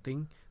specific kind of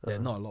thing that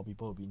Uh-huh. not a lot of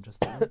people will be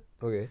interested in.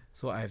 Okay.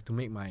 So I have to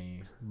make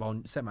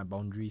set my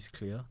boundaries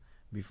clear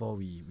before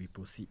we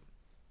proceed.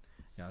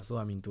 Yeah, so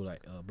I'm into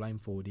like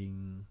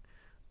blindfolding,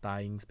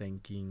 tying,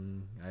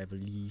 spanking. I have a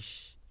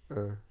leash.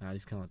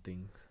 This kind of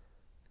thing.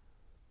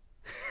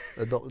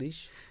 A dog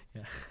leash.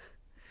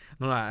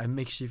 No, I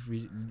makeshift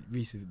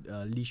leash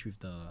with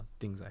the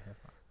things I have.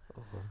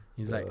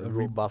 It's The like a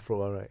rope bathrobe,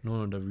 one, right?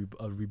 No,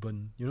 a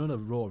ribbon. You know the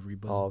roll of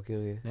ribbon. Oh,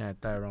 okay. Then I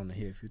tie around the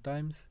head a few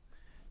times.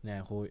 Then I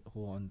hold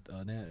on.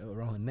 Then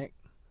around her neck.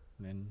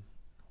 Then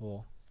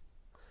hold.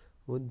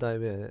 Won't die,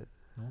 man.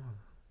 No.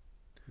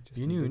 Just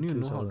You need to don't know kill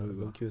how to someone, do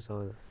it, Don't kill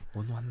someone.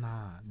 Won't want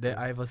lah. That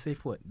I have a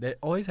safe word. They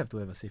always have to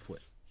have a safe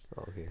word.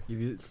 Oh, okay.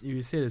 If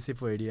you say the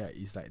safe word already, right,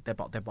 it's like tap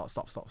out,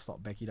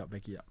 stop, back it up.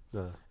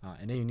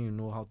 And then you need to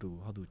know how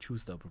to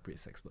choose the appropriate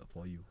sex word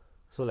for you.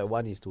 So like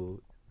one is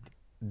to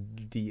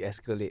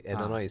de-escalate, and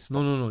another one is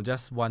no,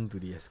 just one to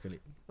de-escalate.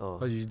 Oh.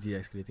 Because usually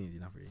de-escalating is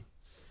enough already.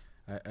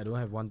 I don't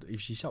have one to, if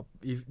she shout,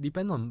 if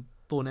depend on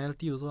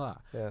tonality also lah.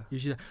 Yeah.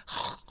 If she's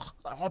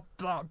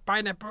like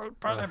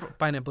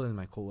pineapple is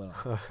my code word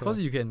lah. Because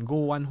you can go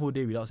one whole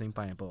day without saying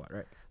pineapple,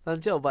 right?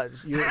 But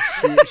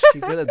she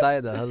gonna die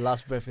at her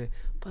last breath.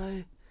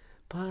 Bye.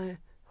 Then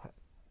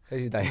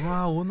she die.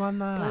 Wow, won't want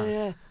lah.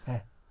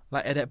 Bye.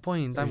 Like at that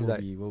point in time,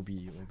 Maybe we'll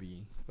be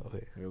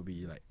Okay.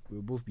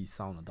 we'll both be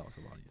sound adults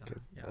about it.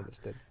 Okay. Yeah.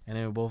 Understand. And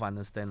then we both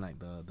understand like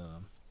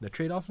the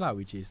trade off lah,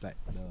 which is like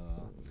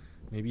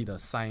maybe the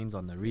signs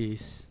on the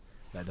wrist,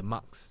 like the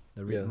marks,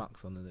 the red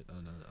marks on the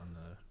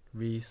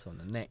wrist, on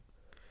the neck,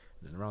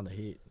 then around the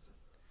head.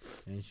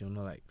 And she'll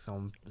know like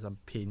some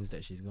pains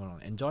that she's gonna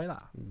enjoy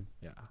lah.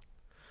 Yeah.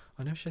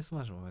 I never share so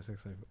much about my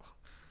sex life.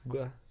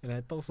 Good. And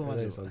I talk so I much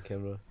know it's about on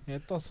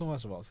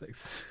camera.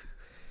 sex.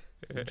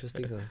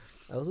 Interesting.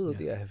 I also don't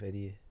think I have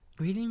any.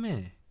 Really,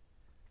 man?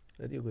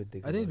 I think you go and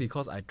think. I think it's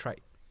about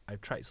because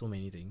I've tried so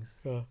many things.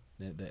 it.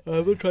 That I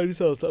haven't tried this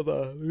kind of stuff,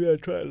 but maybe I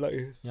try like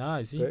it. Yeah,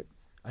 I see. Right.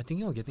 I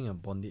thinking of getting a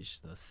bondage,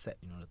 the set,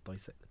 the toy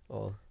set.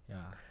 Oh. Yeah,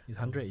 it's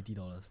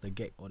 $180. The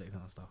gag, all that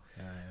kind of stuff.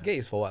 Yeah. Gag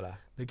is for what lah?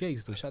 The gag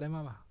is to shut them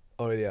up.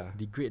 Oh really?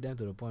 Degrade them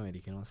to the point where they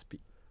cannot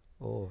speak.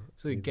 Oh.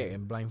 So you gag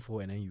and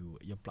blindfold, and then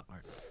you plug,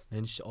 right?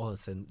 Then all her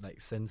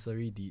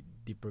sensory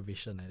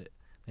deprivation like that.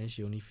 Then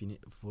she only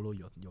follow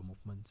your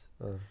movements.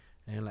 And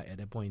then like at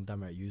that point in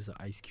time, right, you use an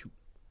ice cube.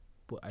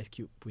 Put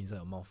inside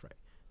her mouth, right?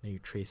 Then you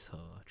trace her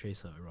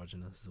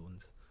erogenous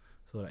zones.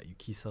 So like you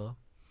kiss her,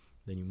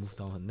 then you move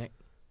down her neck,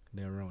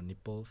 then around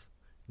nipples,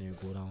 then you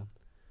go down,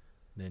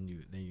 then you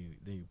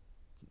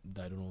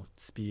I don't know,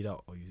 spit it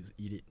out or you just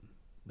eat it,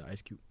 the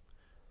ice cube,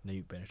 then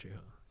you penetrate her.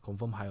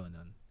 Confirm high on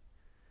none.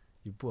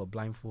 You put a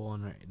blindfold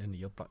on, right? Then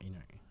the ear plug in,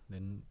 right?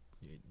 Then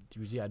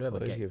usually I don't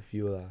have a you gag. can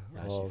feel lah.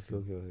 Yeah, Oh, she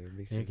okay, feel. okay.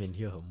 Makes Then you sense. can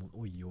hear her mood.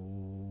 Oh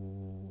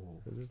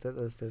yo, Understand.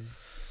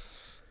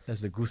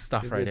 that's the good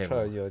stuff You right can there. try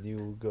bro. on your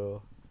new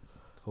girl.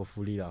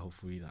 Hopefully lah.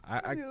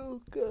 I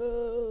New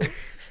girl.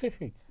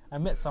 I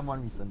met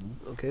someone recently.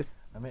 Okay.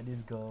 I met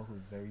this girl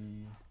who's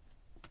very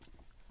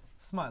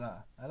smart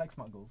lah. I like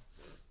smart girls.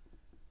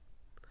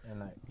 And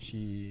like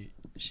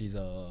she's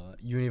a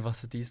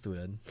university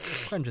student.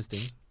 Quite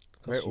interesting.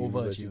 Very She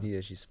overachiever. university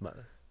and she's smart.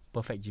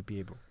 Perfect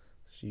GPA, bro.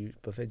 She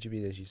perfect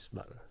GP then she's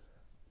smart.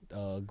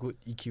 Good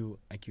EQ,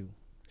 IQ.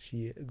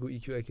 She good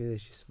EQ IQ then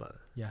she's smart.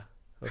 Yeah.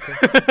 Okay.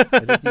 I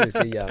just need to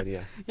say yeah only.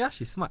 Yeah,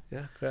 she's smart.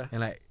 Yeah, correct.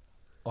 And like,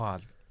 wow,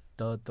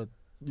 the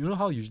you know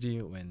how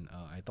usually when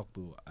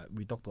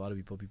we talk to other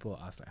people, people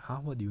ask like, huh,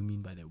 what do you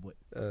mean by that word?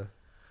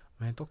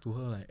 When I talk to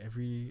her, like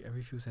every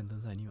few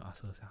sentences, I need to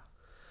ask her.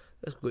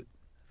 That's good.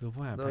 To the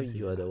point I Now paiseh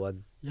you are the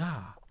one.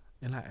 Yeah,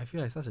 and like I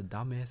feel like such a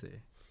dumbass.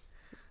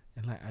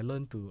 And like I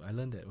learned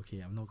that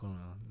okay, I'm not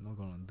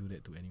gonna do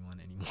that to anyone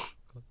anymore.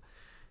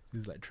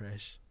 It's like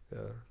trash.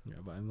 Yeah,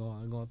 Yeah, but I'm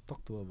gonna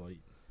talk to her about it.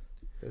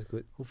 that's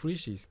good. Hopefully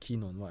she's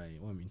keen on what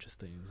I'm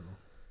interested in. So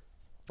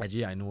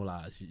actually I know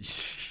lah.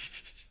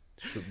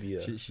 Should be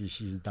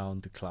She's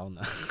down to clown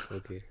lah.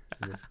 okay.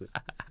 That's good.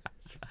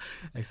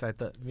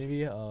 Excited.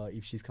 Maybe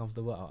if she's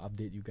comfortable, I'll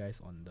update you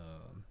guys on the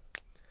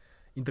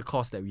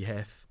intercourse that we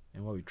have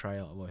and what we try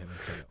out, what we haven't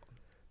tried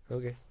out.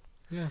 Okay.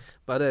 Yeah.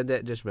 But other than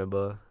that, just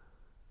remember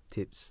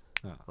tips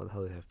Ah. on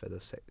how to have better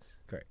sex.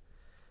 Correct.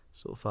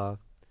 So far,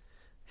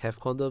 have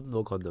condom,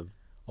 no condom.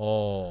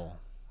 Oh,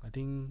 I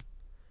think.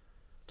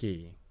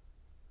 Okay.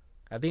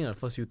 I think the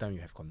first few times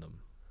you have condom.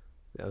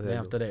 Yeah, Then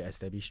after that, you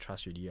establish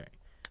trust already, right?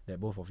 That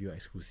both of you are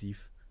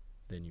exclusive.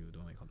 Then you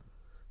don't have condom.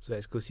 so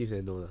exclusive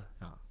then no lah.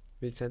 Ah.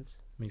 Makes sense.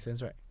 Makes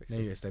sense, right? Makes Then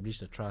you sense. establish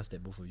the trust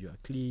that both of you are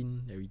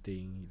clean,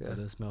 everything. It Yeah.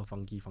 doesn't smell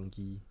funky.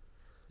 Then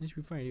you should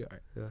be fine already,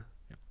 right? Yeah.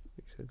 Yeah.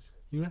 Makes sense.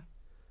 You know?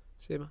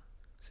 Same.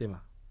 Same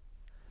ah.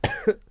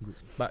 Good.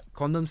 But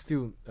condom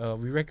still,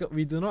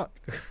 we do not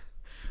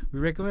we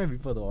recommend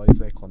people to always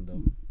wear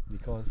condom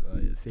because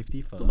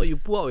safety first. But you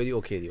pull out already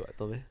okay already what?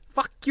 No meh?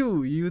 Fuck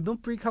you! You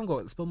don't pre-cum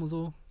got sperm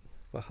also.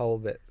 But how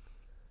bad?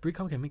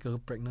 Pre-cum can make a girl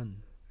pregnant.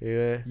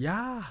 Yeah.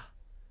 Yeah.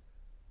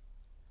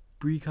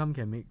 Pre-cum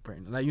can make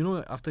pregnant. Like you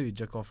know, after you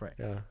jerk off, right?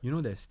 Yeah. You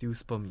know there's still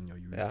sperm in your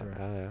Yeah.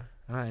 urethra.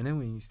 Yeah. And then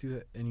when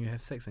you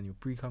have sex and your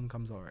pre-cum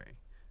comes out, right?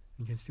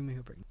 You can still make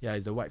her pregnant. Yeah,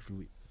 it's the white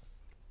fluid.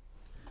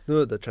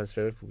 No, the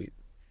transparent fluid.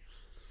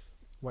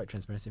 White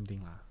transparent, same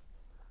thing lah.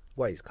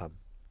 What is cum?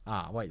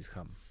 White is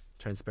cum.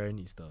 Transparent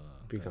is the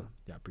Pre-cum.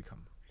 Yeah, pre-cum.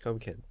 Cum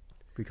can.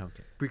 Pre-cum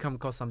can. Pre-cum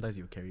cause sometimes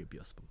you carry a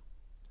bit of sperm.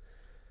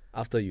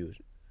 After you.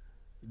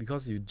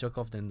 Because you jerk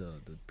off, then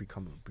the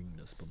pre-cum will bring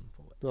the sperm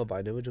forward. No, but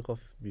I never jerk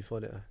off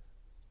before that.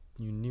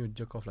 You need to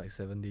jerk off like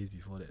 7 days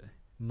before that.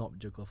 Not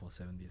jerk off for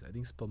 7 days. I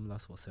think sperm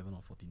lasts for 7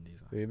 or 14 days.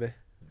 Really meh?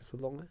 So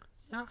long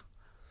Yeah.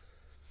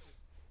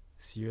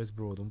 Serious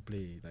bro, don't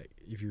play. Like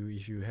if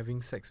you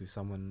having sex with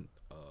someone,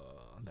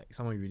 like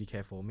someone you really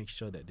care for, make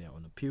sure that they're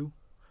on a pill,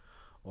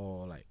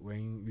 or like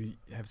when you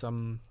have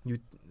some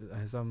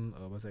what's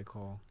that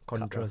called,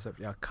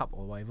 contraception, cup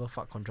or whatever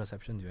fuck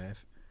contraceptions you have,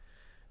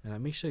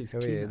 and make sure it's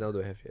clean. now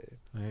don't have yet.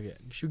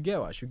 You should get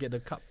what? Should get the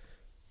cup.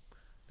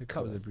 The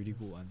cup is a pretty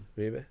good one.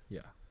 Really meh?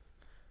 Yeah.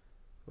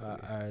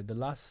 Okay. The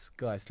last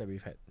girl I slept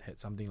with had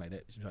something like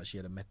that, but she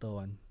had a metal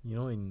one. You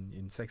know,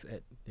 in sex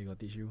ed they got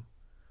teach you.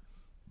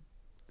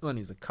 One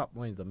is the cup,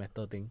 one is the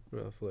metal thing.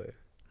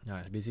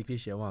 Yeah, basically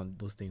she had one of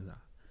those things.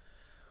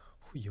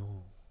 Yo,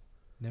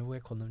 never wear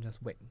condom,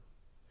 just whack.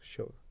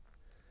 Sure.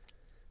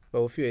 But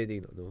will feel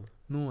anything no?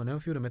 No, I never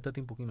feel the metal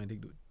thing poking my dick,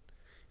 dude.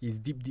 It's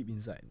deep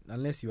inside.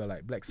 Unless you are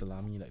like black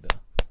salami, like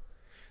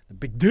the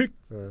big dick.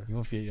 You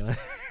won't feel it.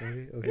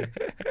 Okay.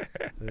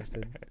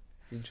 Understand.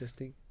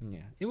 Interesting.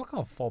 Yeah. What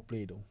kind of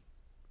foreplay though?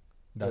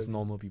 Does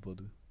normal people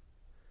do?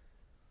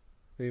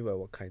 Maybe by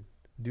what kind?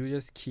 Do you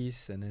just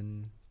kiss and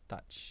then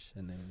touch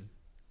and then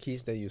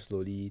Kiss, then you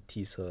slowly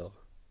tease her.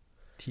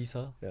 tease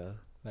her? Yeah.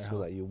 Like so how?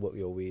 like you work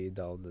your way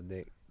down the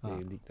neck, then Ah.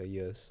 you lick the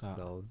ears Ah.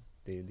 down,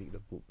 then you lick the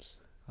boobs.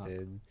 Ah.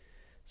 Then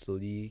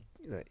slowly,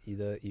 like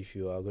either if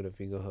you are gonna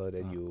finger her,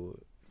 then Ah. you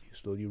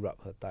slowly rub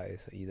her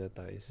thighs, her inner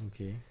thighs.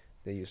 Okay.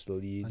 Then you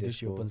slowly Until just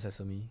she go, opens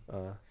sesame.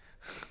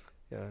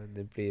 yeah,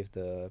 then play with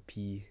the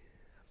pee.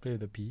 Play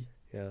with the pee.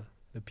 Yeah,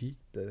 The pee?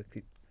 the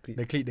clit.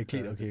 The clit, the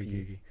clit. the Okay.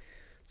 pee.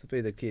 So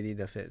play with the clit,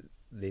 then after that,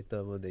 later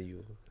on, then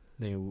you.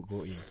 Then you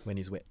go in when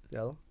it's wet.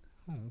 Yeah, lor.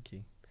 Oh,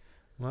 okay.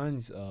 One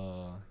is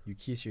you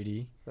kiss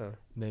already, Ah.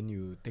 then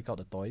you take out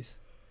the toys,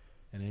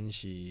 and then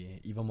she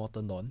even more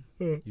turned on.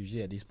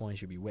 Usually at this point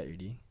she'll be wet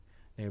already.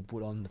 Then you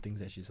put on the things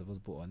that she's supposed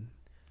to put on.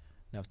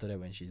 Then after that,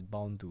 when she's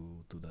bound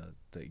to the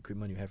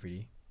equipment you have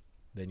already,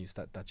 then you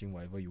start touching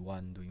whatever you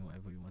want, doing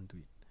whatever you want to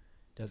it.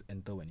 Just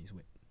enter when it's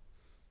wet.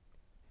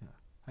 Yeah,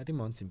 I think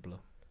mine's simpler.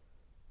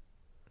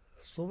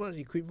 So much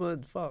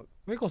equipment, fuck.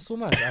 Where got so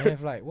much? I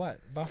have like what?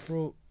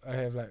 Bathrobe. I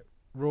have like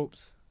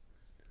ropes.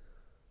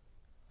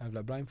 I have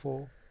like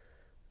blindfold.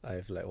 I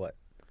have like what?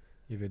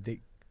 You have a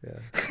dick. Yeah.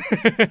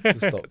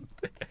 Full stop.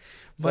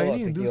 But you what, need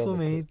to taking do off so the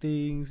many clothes?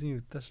 things. You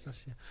need to touch.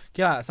 Yeah.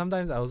 Okay lah.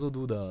 Sometimes I also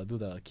do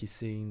the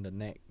kissing, the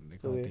neck,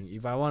 that kind of Okay. thing.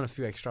 If I want to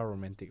feel extra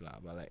romantic lah,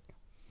 but like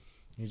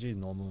usually it's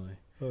normal.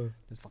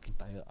 Just fucking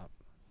tie her up.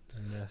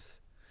 And just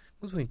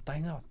because when you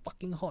tying her up,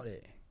 fucking hot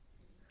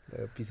Like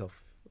a piece of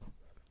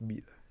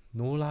meat.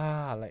 No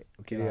lah, like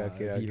okay lah,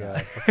 Okay V lah.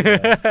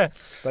 lah.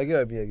 But I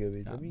get what I mean.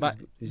 Yeah, I mean, but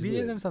it's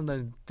BDSM good.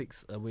 sometimes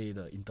takes away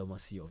the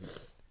intimacy of it.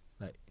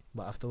 Like,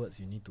 but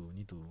afterwards you need to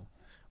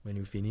when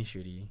you finish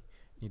already,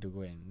 need to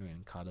go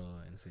and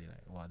cuddle and say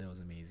like, wow, that was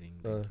amazing,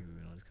 thank you,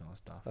 this kind of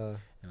stuff.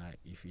 And like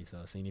if it's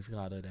a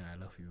significant other, then I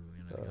love you,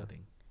 that kind of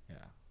thing.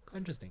 Yeah, quite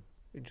interesting.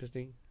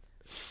 Interesting.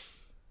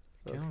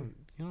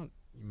 Cannot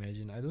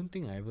imagine. I don't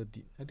think I ever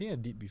did. I think I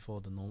did before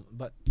the normal,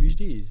 but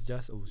usually it's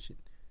just oh shit.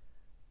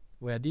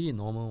 Where I did it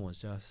normal was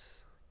just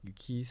you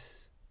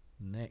kiss,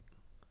 neck,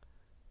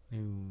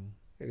 then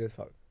I guess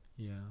fuck.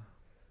 yeah.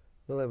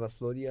 No, like must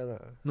slowly lah.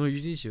 No,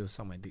 usually she'll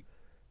suck my dick,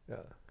 Yeah.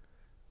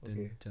 then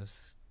Okay.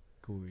 just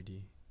go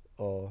already.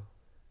 Or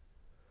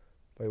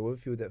but it won't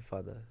feel that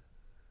fun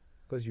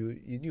because you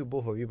knew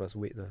both of you must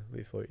wait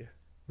wait for it.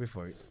 Wait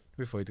for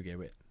it to get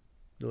wet.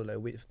 No, like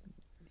wait,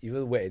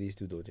 even wet at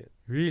least you don't yet.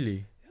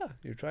 Really? Yeah,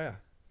 you try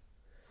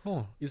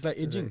Oh, it's like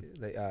aging.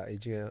 Like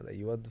aging like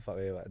you want to fuck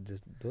her, but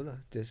just don't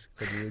just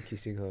continue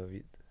kissing her a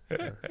bit.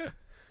 It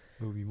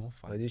will be more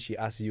fun. But then she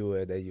asks you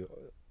and then you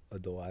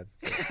don't want.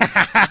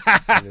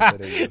 And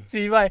then you-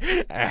 See why?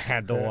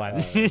 Don't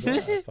want.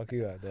 fuck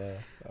you don't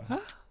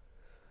want.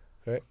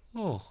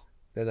 Oh,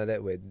 Then like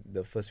that when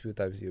the first few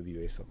times you'll be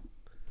very soft.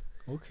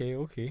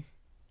 okay.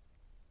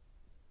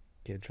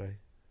 Can try.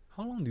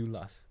 How long do you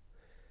last?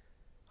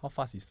 How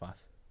fast is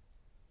fast?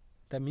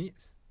 10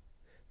 minutes?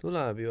 No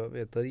lah, be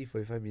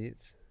 30-45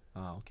 minutes.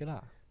 Okay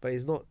lah. But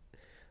it's not.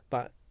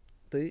 But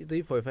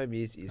 30-45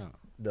 minutes is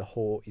the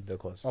whole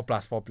intercourse. Or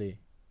plus foreplay.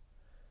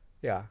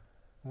 Yeah.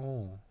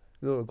 Oh,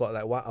 No, got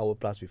like 1 hour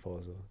plus before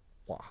also.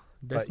 wow.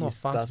 That's But not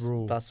it's fast, plus,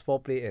 bro. Plus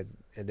foreplay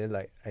and then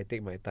like I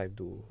take my time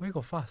to. Where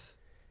got fast?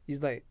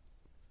 It's like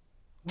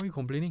Why are you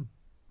complaining?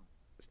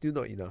 still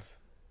not enough.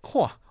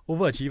 Wah,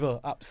 overachiever,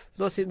 ups.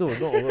 Not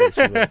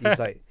overachiever. It's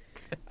like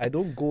I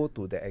don't go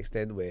to the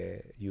extent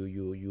where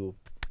you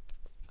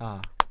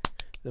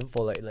then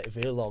for like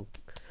very long.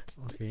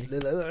 Okay.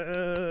 Then like,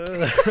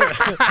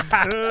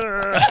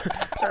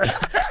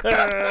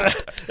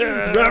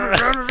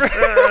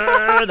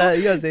 like,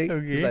 you know what I'm saying?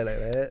 Okay. It's like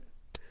that.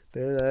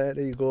 Then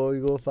you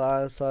go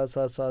fast. Then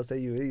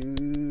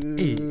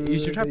Hey, you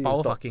should try then power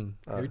stop. fucking.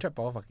 Have you tried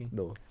power fucking?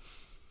 No.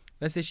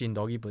 Let's say she's in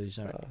doggy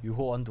position, right? You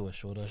hold on to her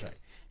shoulders, right?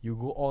 You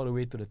go all the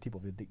way to the tip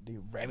of your dick, then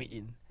you ram it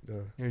in.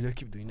 And you just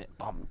keep doing that.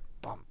 Bum,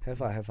 bum. Have.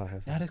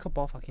 Yeah, that's called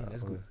power fucking.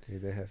 That's good. Okay,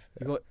 they have.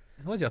 You got.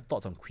 What's your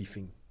thoughts on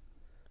queefing?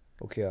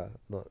 Okay,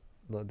 not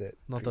that.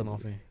 Not turn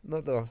off, eh?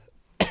 Not turn off.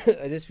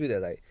 I just feel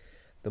that like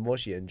the more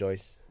she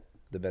enjoys,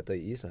 the better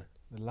it is. The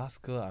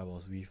last girl I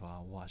was with,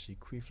 wow, she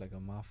queefed like a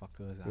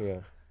motherfucker.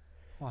 Yeah.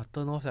 Wow,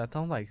 turn off.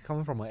 Sounds like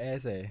coming from her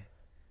ass, eh?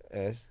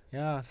 As.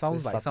 Yeah,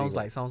 sounds That's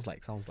like.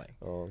 farting,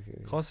 Oh,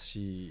 okay. Cause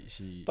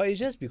she. But it's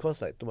just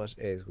because like too much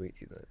air is going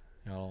in.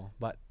 Yeah, lor,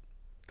 but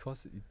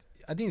cause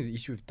I think it's an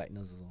issue with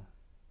tightness also.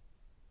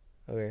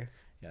 Okay.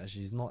 Yeah,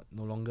 she's no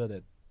longer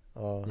that.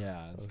 Oh.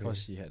 Yeah, okay.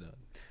 because she had a.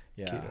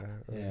 Yeah.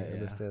 Okay, yeah.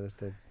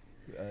 Understand.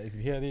 If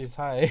you hear this,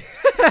 hi.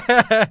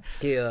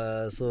 Okay,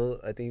 so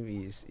I think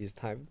it's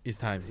time. It's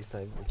time It's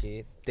time.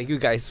 Okay. Thank you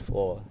guys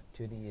for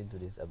tuning in to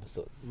this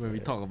episode. when we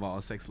talk about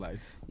our sex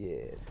lives.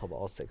 Yeah, talk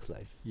about our sex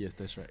life. Yes,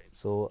 that's right.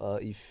 So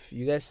if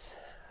you guys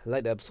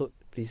like the episode,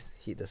 please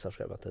hit the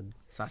subscribe button down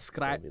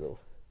Subscribe. below.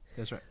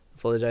 That's right.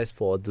 Apologize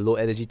for the low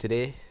energy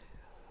today.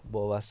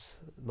 Both of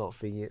us not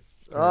feeling it.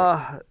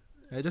 I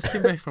just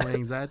came back from an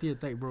anxiety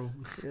attack, bro.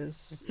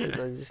 Yes, and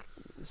I'm just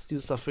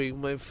still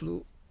suffering my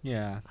flu.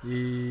 Yeah.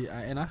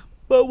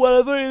 But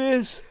whatever it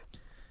is,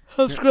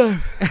 subscribe.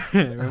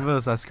 Remember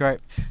to subscribe,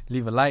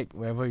 leave a like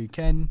wherever you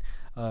can.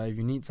 If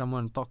you need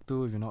someone to talk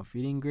to, if you're not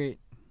feeling great,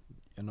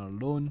 you're not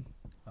alone.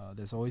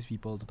 There's always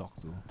people to talk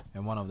to,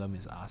 and one of them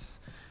is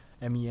us.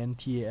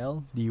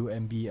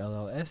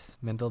 MENTALDUMBLLS,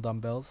 Mental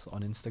Dumbbells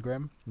on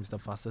Instagram is the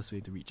fastest way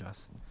to reach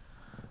us.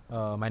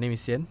 My name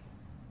is Sian.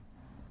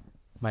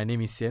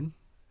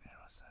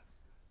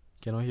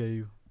 Cannot hear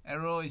you.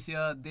 Arrow is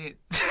here, dead.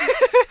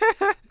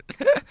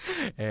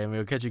 And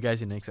we'll catch you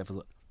guys in the next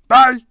episode.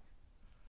 Bye.